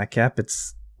feather in my cap.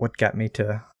 It's what got me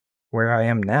to where I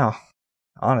am now,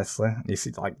 honestly. You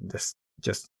see like this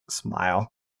just smile.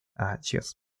 She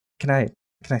goes, can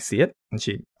I see it? And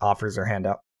she offers her hand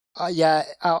out. Yeah,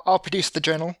 I'll produce the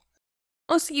journal.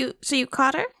 Oh, so you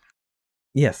caught her?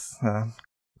 Yes,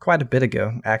 quite a bit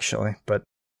ago, actually, but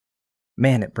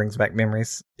man, it brings back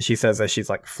memories, she says as she's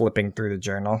like flipping through the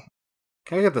journal.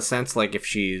 Can I get the sense, like, if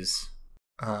she's,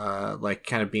 like,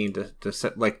 kind of being,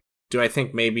 like, do I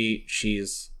think maybe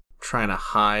she's trying to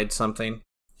hide something?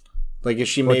 Like, is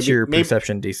she What's your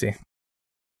perception DC?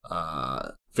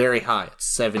 Very high. It's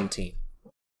 17.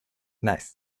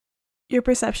 Nice. Your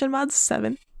perception mod's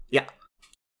 7. Yeah.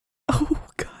 Oh,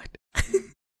 God.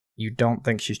 You don't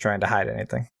think she's trying to hide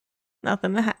anything.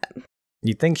 Nothing to hide.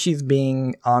 You think she's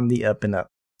being on the up and up.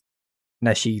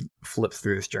 Now she flips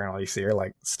through this journal. You see her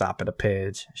like stop at a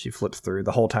page. She flips through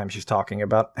the whole time she's talking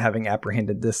about having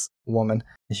apprehended this woman.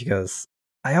 And she goes,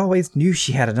 I always knew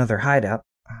she had another hideout.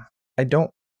 I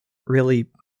don't really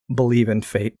believe in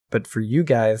fate, but for you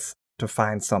guys to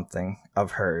find something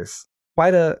of hers,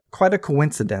 quite a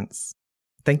coincidence.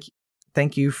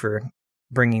 Thank you for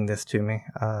bringing this to me.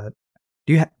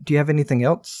 Do you have anything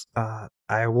else?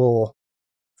 I will.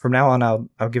 From now on,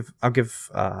 I'll give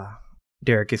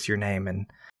Darius your name, and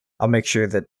I'll make sure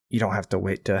that you don't have to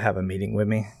wait to have a meeting with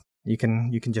me. You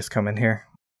can just come in here.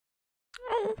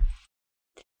 Oh,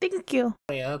 thank you.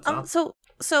 Yeah, that's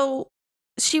So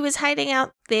she was hiding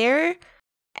out there,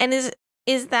 and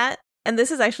is that? And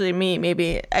this is actually me.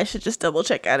 Maybe I should just double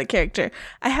check out of character.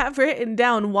 I have written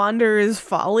down Wanderer's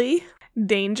Folly,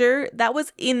 Danger. That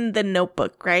was in the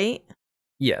notebook, right?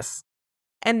 Yes.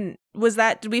 And was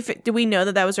that? Did we know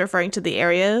that was referring to the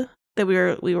area that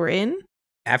we were in?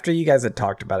 After you guys had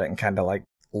talked about it and kind of like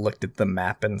looked at the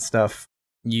map and stuff,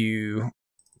 you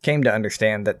came to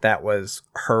understand that that was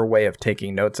her way of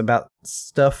taking notes about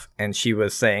stuff, and she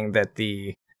was saying that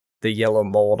the yellow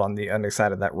mold on the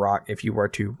underside of that rock, if you were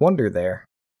to wander there,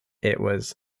 it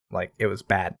was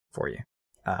bad for you.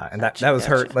 And that was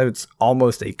her. That was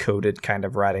almost a coded kind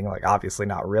of writing, like obviously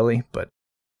not really, but.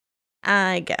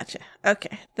 I gotcha.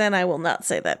 Okay, then I will not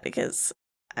say that because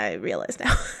I realize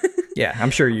now. Yeah, I'm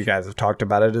sure you guys have talked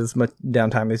about it as much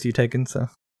downtime as you've taken, so.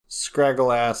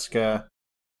 Scraggle ask,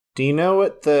 do you know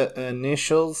what the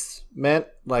initials meant?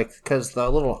 Like, because the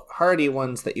little hardy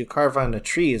ones that you carve on the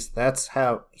trees, that's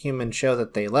how humans show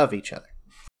that they love each other.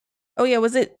 Oh yeah,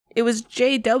 it was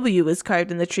JW was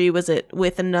carved in the tree. Was it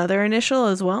with another initial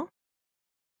as well?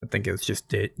 I think it was just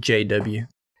JW.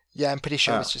 Yeah, I'm pretty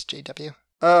sure it's just JW.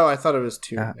 Oh, I thought it was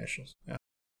 2 initials. Yeah.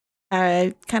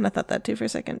 I kind of thought that too for a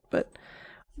second, but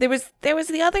there was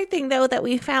the other thing though that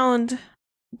we found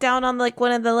down on like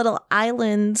one of the little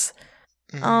islands.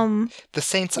 The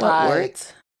Saint's what Eye.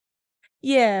 Words?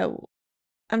 Yeah,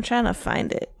 I'm trying to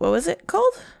find it. What was it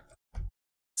called?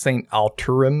 St.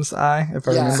 Alterum's Eye, if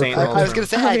I remember Saint correctly. I was going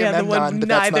to say the one but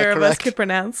that's neither not of us correct. could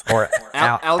pronounce. Or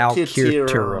Alkiturum.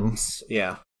 Alkiturum.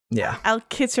 Yeah. Yeah.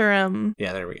 Alkiturum.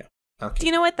 Yeah, there we go. Okay. Do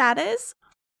you know what that is?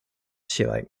 She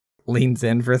like leans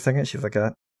in for a second. She's like,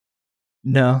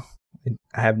 no,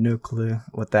 I have no clue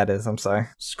what that is. I'm sorry.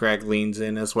 Scrag leans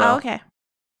in as well. Oh, okay.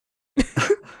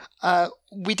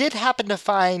 We did happen to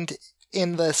find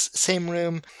in this same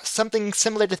room something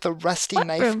similar to the Rusty What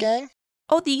Knife room? Gang.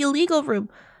 Oh, the illegal room.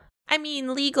 I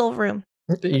mean, legal room.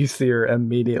 You see her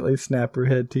immediately snap her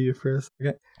head to you for a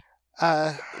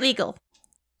second. Legal.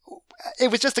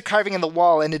 It was just a carving in the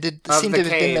wall, and it did Of seem the to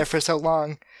have been cave. there for so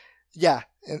long. Yeah.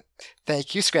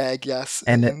 Thank you, Scrag. Yes.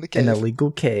 And in the cave. an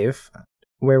illegal cave.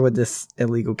 Where would this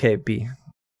illegal cave be?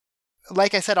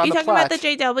 Like I said on Are you the talking plot. about the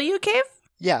JW cave?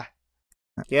 Yeah.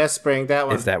 Yeah, Spring, that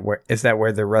one. Is that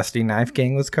where the Rusty Knife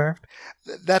Gang was carved?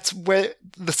 That's where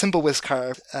the symbol was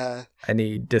carved. I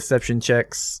need deception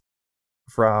checks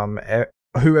from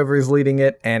whoever is leading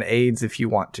it, and aids if you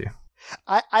want to.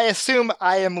 I assume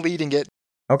I am leading it.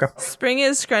 Okay. Spring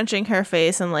is scrunching her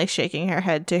face and like shaking her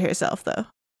head to herself, though.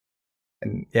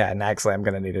 And actually, I'm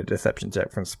gonna need a deception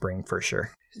check from Spring for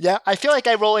sure. Yeah, I feel like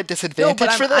I roll a No, disadvantage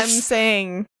but for I'm this.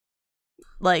 saying,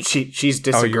 like, She's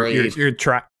disagreed. You're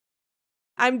trying.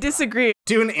 I'm disagreeing.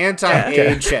 Do an anti-aid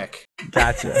Okay. check.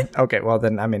 Gotcha. Okay, well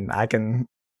then, I mean,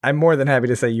 I'm more than happy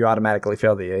to say you automatically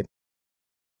fail the aid.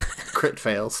 Crit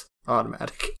fails.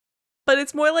 Automatic. But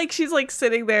it's more like she's like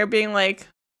sitting there being like,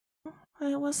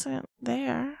 I wasn't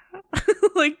there.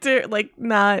 like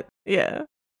not, yeah.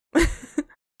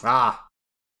 Ah.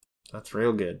 That's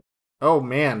real good. Oh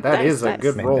man, that Nice, is a nice.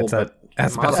 good Man, roll, that's but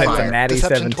That's about to say it's a modifier. natty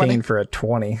Deception 17 20. for a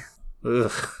 20.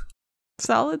 Ugh.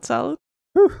 Solid.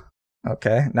 Whew.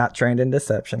 Okay, not trained in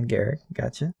deception, Garrick.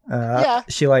 Gotcha. Yeah.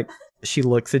 She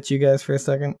looks at you guys for a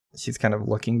second. She's kind of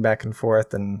looking back and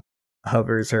forth and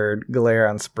hovers her glare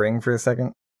on Spring for a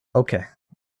second. Okay.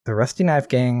 The Rusty Knife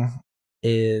Gang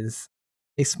is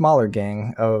a smaller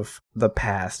gang of the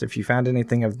past. If you found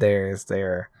anything of theirs,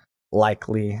 they're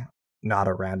likely not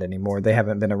around anymore. They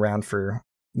haven't been around for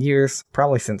years,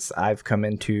 probably since I've come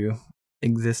into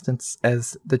existence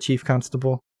as the chief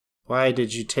constable. Why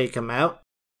did you take him out?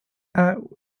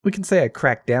 We can say I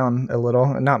cracked down a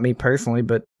little. Not me personally,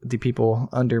 but the people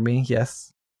under me,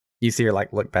 yes. You see her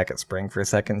like look back at Spring for a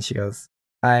second. She goes,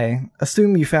 I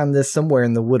assume you found this somewhere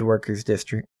in the woodworkers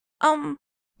district.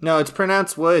 No, it's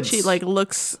pronounced woods. She like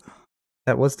looks.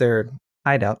 That was their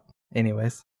hideout,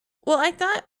 anyways. Well, I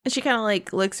thought she kind of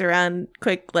like looks around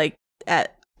quick, like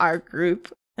at our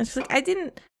group, and she's like, I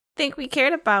didn't think we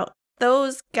cared about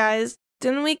those guys.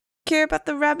 Didn't we care about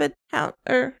the rabbit hound?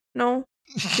 Or no?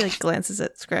 She like glances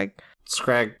at Scrag.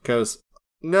 Scrag goes,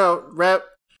 no,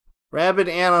 rabid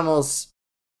animals.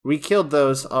 We killed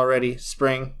those already,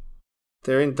 Spring.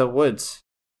 They're in the woods.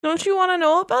 Don't you want to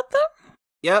know about them?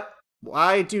 Yep.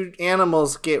 Why do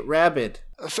animals get rabid?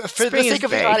 For the sake of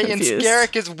the audience, confused.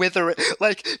 Garrick is withering.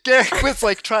 Like, Garrick was,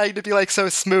 like, trying to be, like, so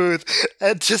smooth.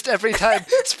 And just every time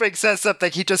Spring says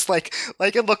something, he just, like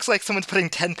it looks like someone's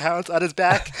putting 10 pounds on his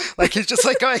back. Like, he's just,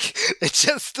 like, going, it's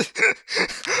just...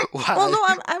 Why? Well,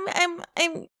 no,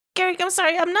 I'm Garrick, I'm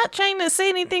sorry. I'm not trying to say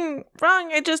anything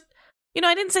wrong. I just,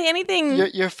 I didn't say anything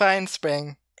You're fine,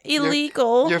 Spring.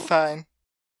 illegal. You're fine.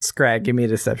 Scrag, give me a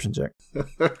deception check.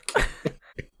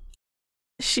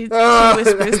 She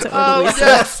whispers to Oh, Odalisa.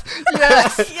 yes!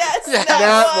 Yes! Yes,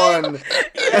 That one.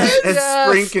 Yes, As yes.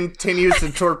 Spring continues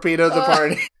to torpedo the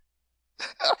party.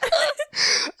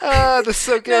 That's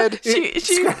so good.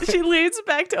 She leans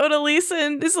back to Odalisa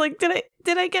and is like,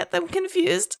 did I get them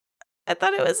confused? I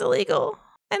thought it was illegal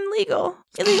and legal.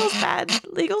 Illegal's bad.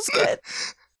 Legal's good.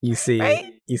 You see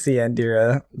Right?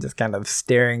 Andira just kind of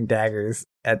staring daggers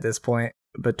at this point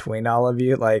between all of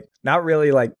you, like not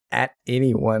really like at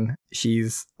anyone.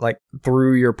 She's like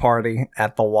through your party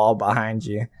at the wall behind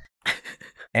you.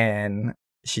 And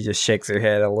she just shakes her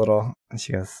head a little and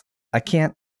she goes,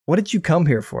 what did you come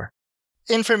here for?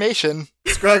 Information.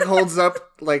 Scrag holds up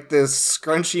like this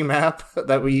scrunchy map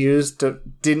that we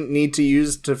didn't need to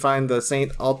use to find the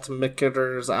Saint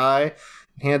Ultimator's eye,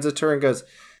 hands it to her and goes,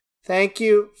 thank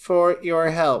you for your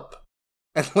help.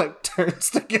 And like turns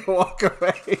to walk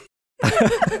away.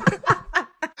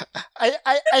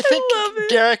 I think love it.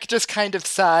 Garrick just kind of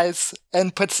sighs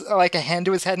and puts like a hand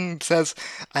to his head and says,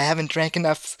 I haven't drank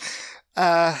enough.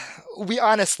 We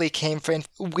honestly came for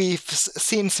we've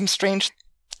seen some strange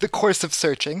the course of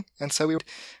searching, and so we would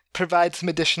provide some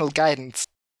additional guidance.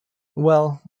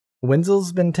 Well,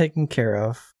 Wenzel's been taken care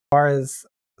of. As far as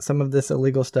some of this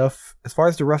illegal stuff, as far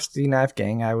as the Rusty Knife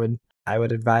Gang, I would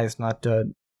advise not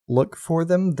to look for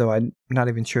them, though I'm not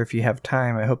even sure if you have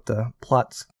time. I hope the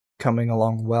plot's coming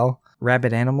along well.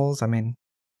 Rabid animals, I mean,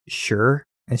 sure.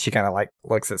 And she kind of like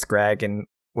looks at Scrag, and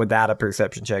without a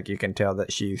perception check, you can tell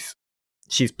that she's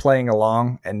playing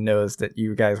along and knows that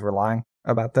you guys were lying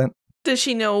about that. Does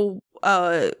she know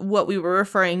what we were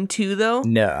referring to, though?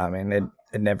 No, I mean,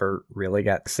 it never really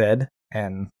got said,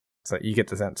 and so you get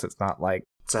the sense it's not like...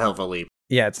 It's a hell of a leap.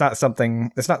 Yeah, it's not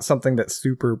something that's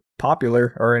super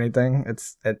popular or anything.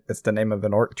 It's the name of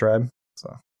an orc tribe,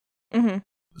 so... Mm-hmm.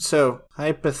 So,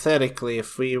 hypothetically,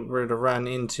 if we were to run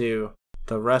into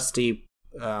the Rusty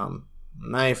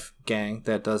Knife Gang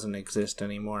that doesn't exist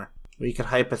anymore, we could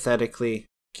hypothetically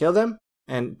kill them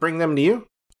and bring them to you?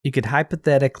 You could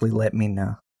hypothetically let me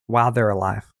know while they're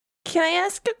alive. Can I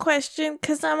ask a question?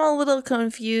 Because I'm a little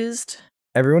confused.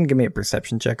 Everyone give me a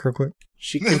perception check real quick.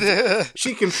 She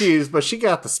confused, but she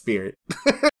got the spirit.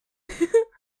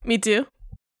 Me too.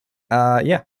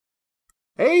 Yeah.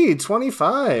 Hey,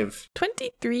 25.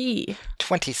 23.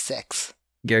 26.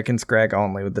 Garrick and Scrag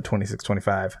only with the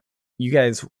 26-25. You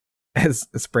guys, as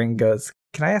Spring goes,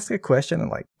 can I ask a question? And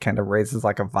like kind of raises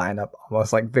like a vine up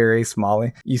almost like very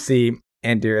smally. You see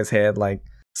Andira's head like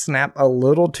snap a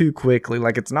little too quickly.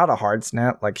 Like it's not a hard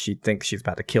snap. Like she thinks she's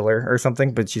about to kill her or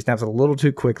something, but she snaps a little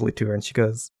too quickly to her and she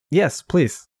goes, yes,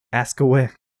 please, ask away.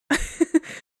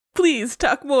 Please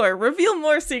talk more. Reveal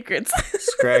more secrets.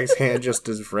 Scrag's hand just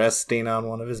is resting on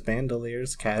one of his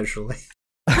bandoliers casually.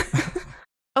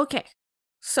 Okay.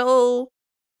 So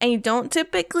I don't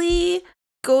typically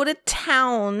go to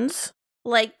towns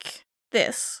like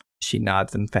this. She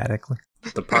nods emphatically.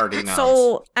 The party nods.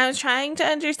 So I'm trying to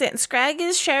understand. Scrag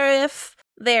is sheriff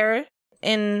there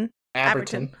in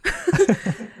Aberton.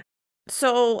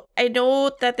 So I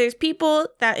know that there's people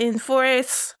that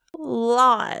enforce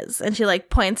laws. And she like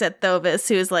points at Thovis,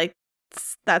 who's like,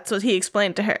 that's what he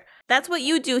explained to her. That's what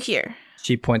you do here.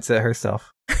 She points at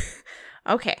herself.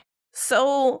 Okay.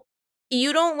 So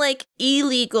you don't like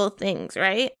illegal things,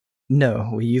 right?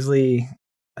 No, we usually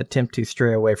attempt to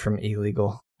stray away from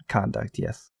illegal conduct,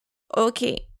 yes.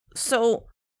 Okay. So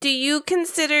do you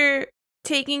consider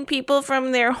taking people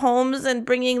from their homes and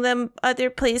bringing them other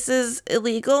places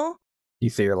illegal? You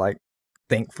see her like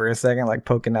think for a second, like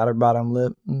poking out her bottom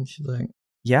lip, and she's like,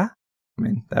 yeah, I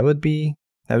mean, that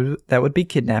would be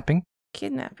kidnapping.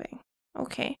 Kidnapping.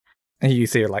 Okay. And you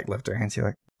see her like lift her hands. She's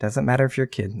like, doesn't matter if you're a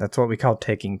kid. That's what we call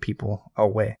taking people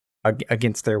away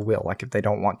against their will. Like if they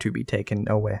don't want to be taken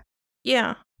away.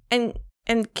 Yeah, and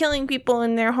killing people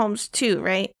in their homes too,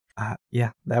 right?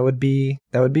 Yeah, that would be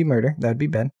murder. That would be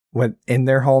bad. Whether in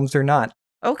their homes or not.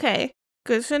 Okay,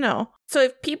 good to know. So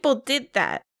if people did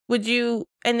that, would you,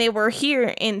 and they were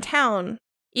here in town,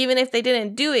 even if they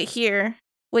didn't do it here,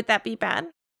 would that be bad?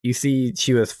 You see,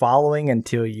 she was following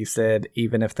until you said,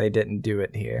 even if they didn't do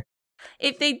it here.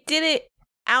 If they did it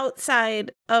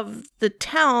outside of the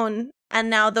town, and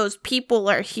now those people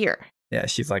are here. Yeah,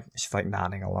 she's like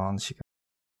nodding along. She goes,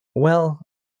 well,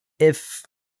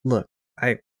 look,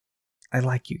 I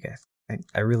like you guys.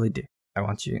 I really do. I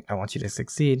want you to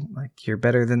succeed. Like, you're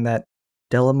better than that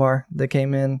Delamar that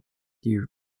came in. You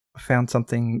found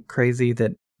something crazy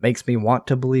that makes me want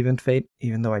to believe in fate,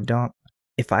 even though I don't.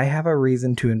 If I have a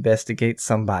reason to investigate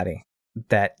somebody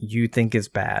that you think is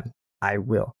bad, I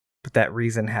will. But that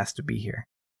reason has to be here.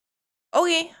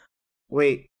 Okay.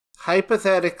 Wait,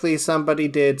 hypothetically, somebody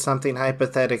did something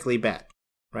hypothetically bad,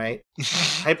 right?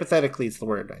 Hypothetically is the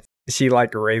word. She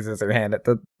like raises her hand at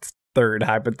the third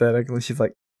hypothetically. She's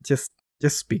like, just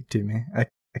speak to me.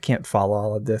 I can't follow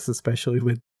all of this, especially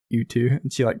with you two.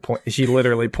 And she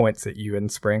literally points at you in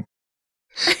Spring.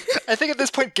 I think at this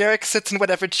point Garrick sits in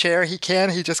whatever chair he can.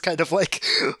 He just kind of like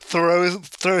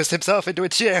throws himself into a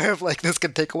chair of like, this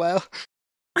could take a while.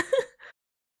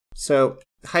 So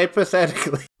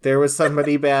hypothetically, there was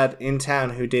somebody bad in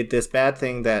town who did this bad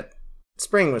thing that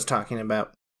Spring was talking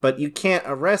about, but you can't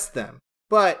arrest them.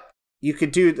 But you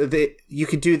could do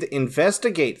the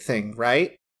investigate thing,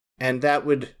 right? And that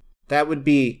would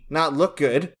be not look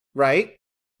good, right?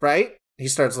 Right? He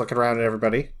starts looking around at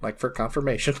everybody like for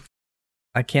confirmation.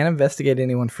 I can't investigate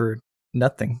anyone for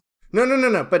nothing.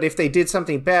 No. But if they did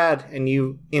something bad and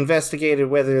you investigated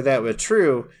whether that was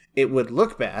true, it would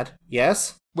look bad.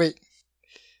 Yes? Wait.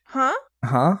 Huh?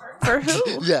 For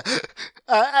who? Yeah.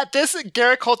 At this,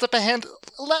 Garrick holds up a hand.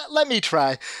 Let me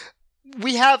try.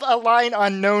 We have a line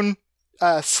on known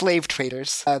slave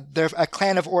traders. They're a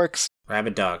clan of orcs.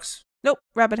 Rabid dogs. Nope,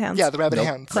 rabbit hounds. Yeah, the rabbit Nope.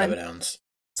 hounds. Rabbit hounds.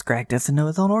 Scrag doesn't know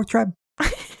his own orc tribe.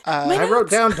 I wrote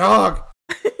down dog.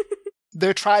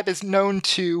 Their tribe is known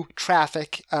to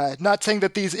traffic, not saying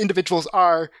that these individuals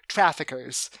are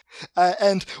traffickers.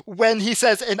 And when he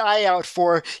says an eye out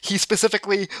for, he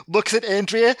specifically looks at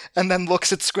Andrea and then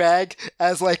looks at Scrag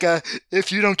as like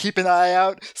if you don't keep an eye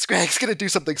out, Scrag's gonna do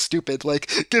something stupid. Like,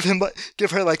 give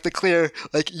her like the clear,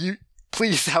 like, you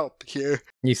please help here.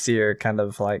 You see her kind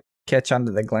of like catch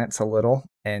onto the glance a little,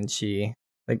 and she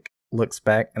like looks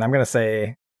back, and I'm gonna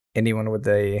say anyone with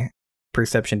a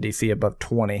perception DC above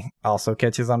 20 also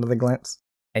catches onto the glance,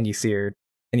 and you see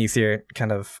her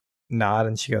kind of nod,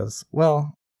 and she goes,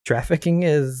 well, trafficking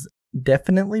is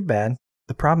definitely bad.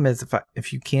 The problem is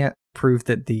if you can't prove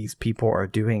that these people are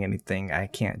doing anything, I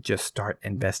can't just start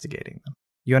investigating them.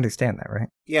 You understand that, right?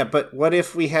 Yeah, but what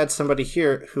if we had somebody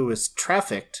here who was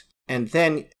trafficked, and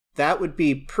then that would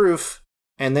be proof,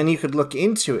 and then you could look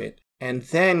into it, and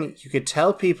then you could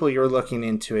tell people you're looking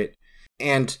into it,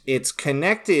 and it's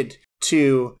connected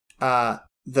to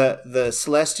the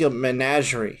Celestial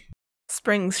Menagerie.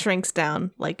 Spring shrinks down,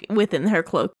 like, within her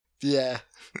cloak. Yeah.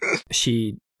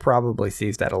 She probably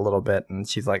sees that a little bit, and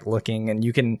she's like looking, and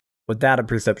you can, without a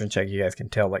perception check, you guys can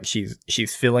tell like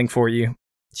she's feeling for you.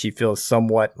 She feels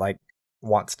somewhat like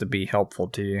wants to be helpful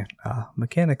to you.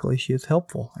 Mechanically, she is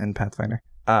helpful in Pathfinder.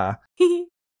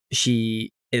 She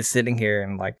is sitting here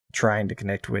and like trying to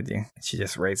connect with you. She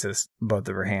just raises both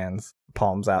of her hands,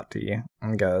 palms out to you,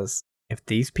 and goes, if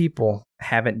these people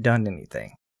haven't done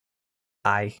anything,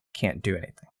 I can't do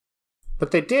anything.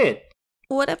 But they did.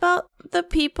 What about the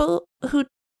people who...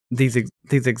 These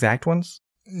exact ones?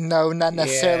 No, not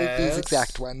necessarily these Yes.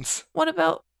 exact ones. What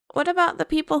about the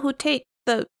people who take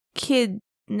the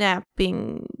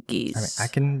kidnapping geese? I mean, I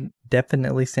can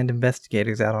definitely send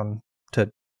investigators out to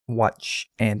watch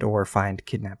and or find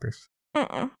kidnappers.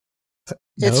 Mm-mm.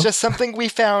 It's No? just something we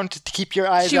found to keep your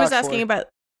eyes out She was for. asking about...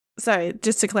 Sorry,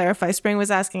 just to clarify, Spring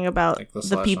was asking about Like the the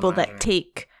slash people menagerie. that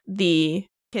take the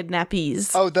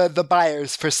kidnappees. Oh, the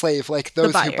buyers for slave, like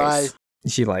those the who buy. buyers.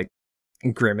 She like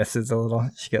grimaces a little.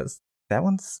 She goes, that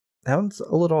one's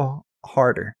a little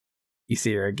harder. You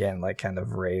see her again, like kind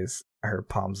of raise her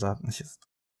palms up, and she's,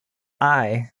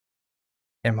 I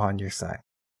am on your side,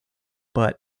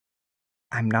 but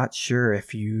I'm not sure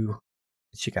if you.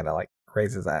 She kind of like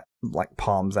raises that like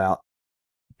palms out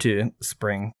to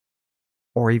Spring,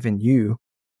 or even you,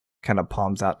 kind of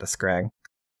palms out to Scrag.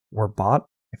 We're bought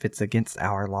if it's against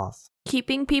our laws.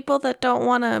 Keeping people that don't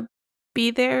want to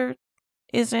be there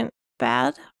isn't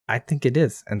bad? I think it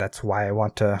is, and that's why I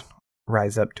want to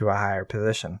rise up to a higher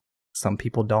position. Some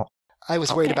people don't. I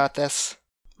was worried about this.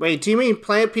 Wait, do you mean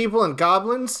plant people and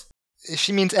goblins?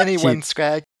 She means anyone,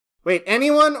 Scrag. Wait,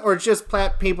 anyone or just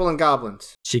plant people and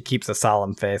goblins? She keeps a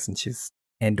solemn face, and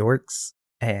and orcs,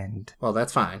 and Well,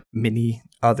 that's fine. many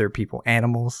other people,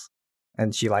 animals.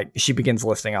 And she begins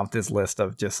listing off this list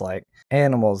of just like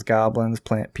animals, goblins,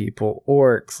 plant people,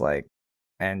 orcs,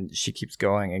 and she keeps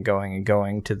going and going and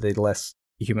going to the less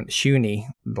Shuni,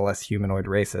 the less humanoid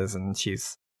races, and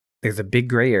there's a big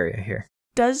gray area here.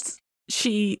 Does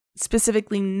she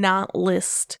specifically not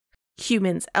list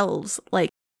humans, elves?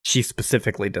 She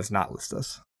specifically does not list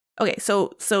us. Okay, so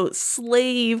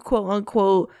slave, quote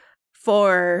unquote,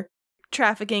 for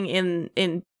trafficking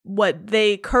in what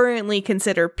they currently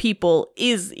consider people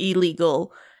is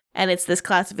illegal, and it's this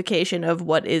classification of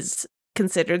what is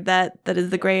considered that is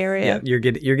the gray area. Yeah,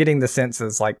 you're getting the sense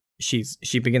as like she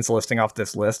begins listing off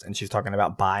this list, and she's talking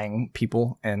about buying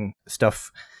people and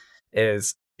stuff.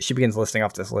 She begins listing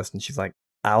off this list, and she's like,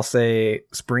 "I'll say,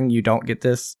 Spring, you don't get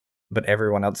this, but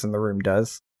everyone else in the room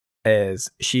does." As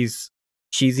she's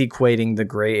equating the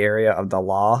gray area of the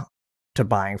law to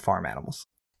buying farm animals.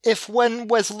 If one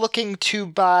was looking to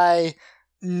buy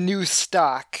new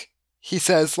stock, he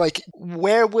says,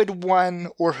 where would one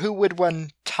or who would one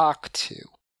talk to?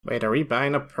 Wait, are we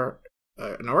buying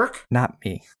an orc? Not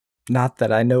me. Not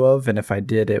that I know of, and if I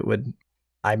did, it would...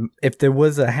 if there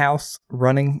was a house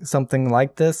running something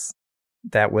like this,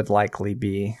 that would likely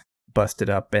be busted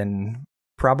up and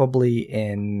probably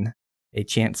in a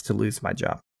chance to lose my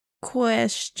job.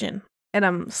 Question. And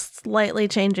I'm slightly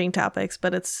changing topics,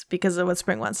 but it's because of what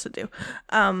Spring wants to do.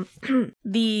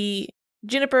 The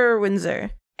Juniper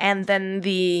Windsor, and then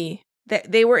they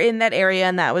were in that area,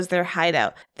 and that was their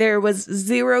hideout. There was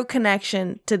zero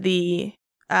connection to the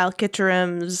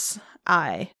Alcatram's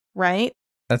eye, right?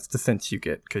 That's the sense you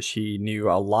get, because she knew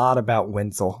a lot about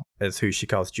Wenzel, is who she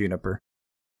calls Juniper.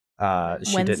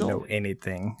 She didn't know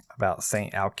anything about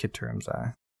St. Alcatram's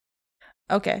eye.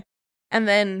 Okay. And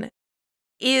then,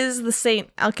 is the St.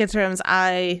 Alcatram's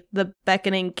eye the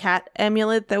beckoning cat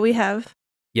amulet that we have?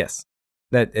 Yes.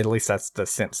 At least that's the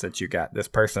sense that you got. This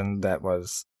person that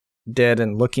was dead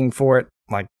and looking for it,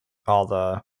 like all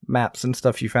the maps and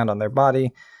stuff you found on their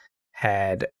body,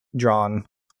 had drawn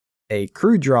a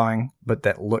crude drawing, but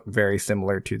that looked very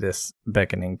similar to this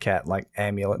beckoning cat like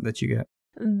amulet that you get.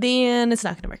 Then it's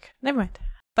not going to work. Never mind.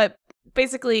 But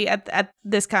basically, at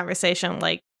this conversation,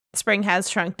 Spring has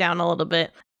shrunk down a little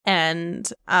bit, and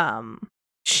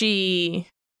she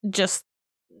just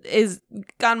is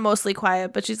gone mostly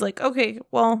quiet, but she's like, okay,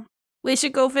 well, we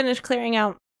should go finish clearing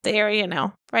out the area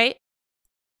now, right?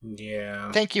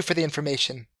 Yeah. Thank you for the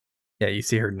information. Yeah, you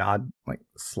see her nod,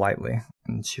 slightly,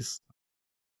 and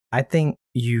I think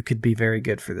you could be very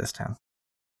good for this town.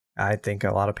 I think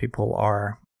a lot of people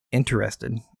are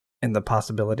interested in the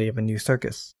possibility of a new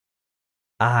circus.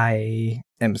 I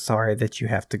am sorry that you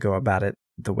have to go about it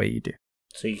the way you do.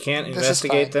 So you can't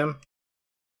investigate them?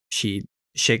 She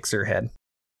shakes her head.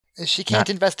 She can't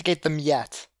investigate them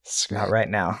yet. Not right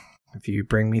now. If you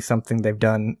bring me something they've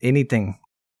done, anything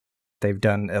they've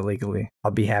done illegally,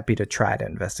 I'll be happy to try to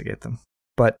investigate them.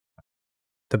 But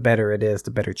the better it is,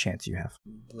 the better chance you have.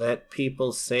 Let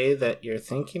people say that you're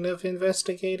thinking of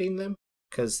investigating them?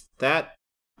 Because that,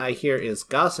 I hear, is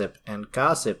gossip, and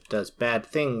gossip does bad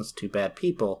things to bad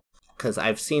people. Because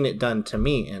I've seen it done to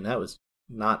me, and that was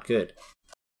not good.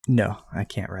 No, I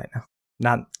can't right now.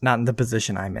 Not in the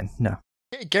position I'm in, no.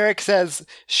 Garrick says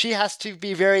she has to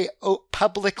be very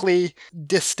publicly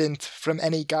distant from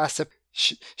any gossip.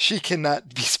 She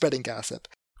cannot be spreading gossip.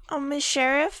 Oh, Miss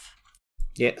Sheriff?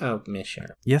 Yeah, Miss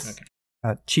Sheriff. Yes.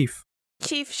 Okay. Chief.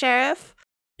 Chief Sheriff?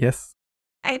 Yes.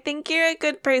 I think you're a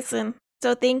good person,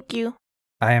 so thank you.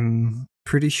 I am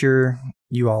pretty sure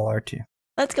you all are too.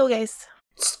 Let's go, guys.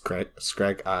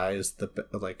 Scrag eyes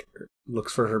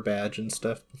looks for her badge and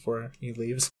stuff before he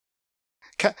leaves.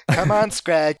 Come on,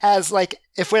 Scrag. As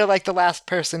if we're the last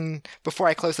person before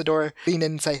I close the door, lean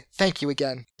in and say thank you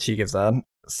again. She gives a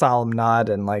solemn nod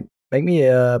and make me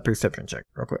a perception check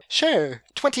real quick. Sure.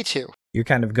 22. You're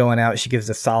kind of going out. She gives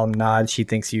a solemn nod. She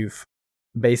thinks you've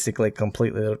basically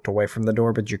completely looked away from the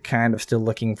door, but you're kind of still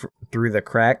looking through the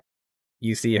crack.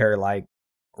 You see her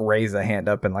raise a hand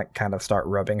up and kind of start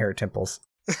rubbing her temples.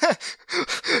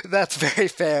 That's very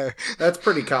fair. That's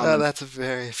pretty common. Oh, that's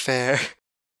very fair.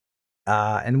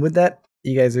 And with that,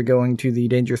 you guys are going to the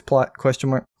dangerous plot, ?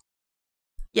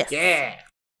 Yes. Yeah.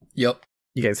 Yep.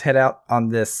 You guys head out on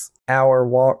this hour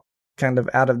walk kind of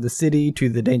out of the city to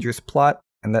the dangerous plot,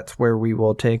 and that's where we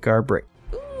will take our break.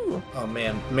 Ooh. Ooh. Oh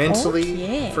man, mentally,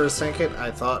 Okay. for a second,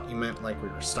 I thought you meant like we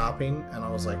were stopping, and I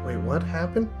was like, wait, what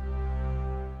happened?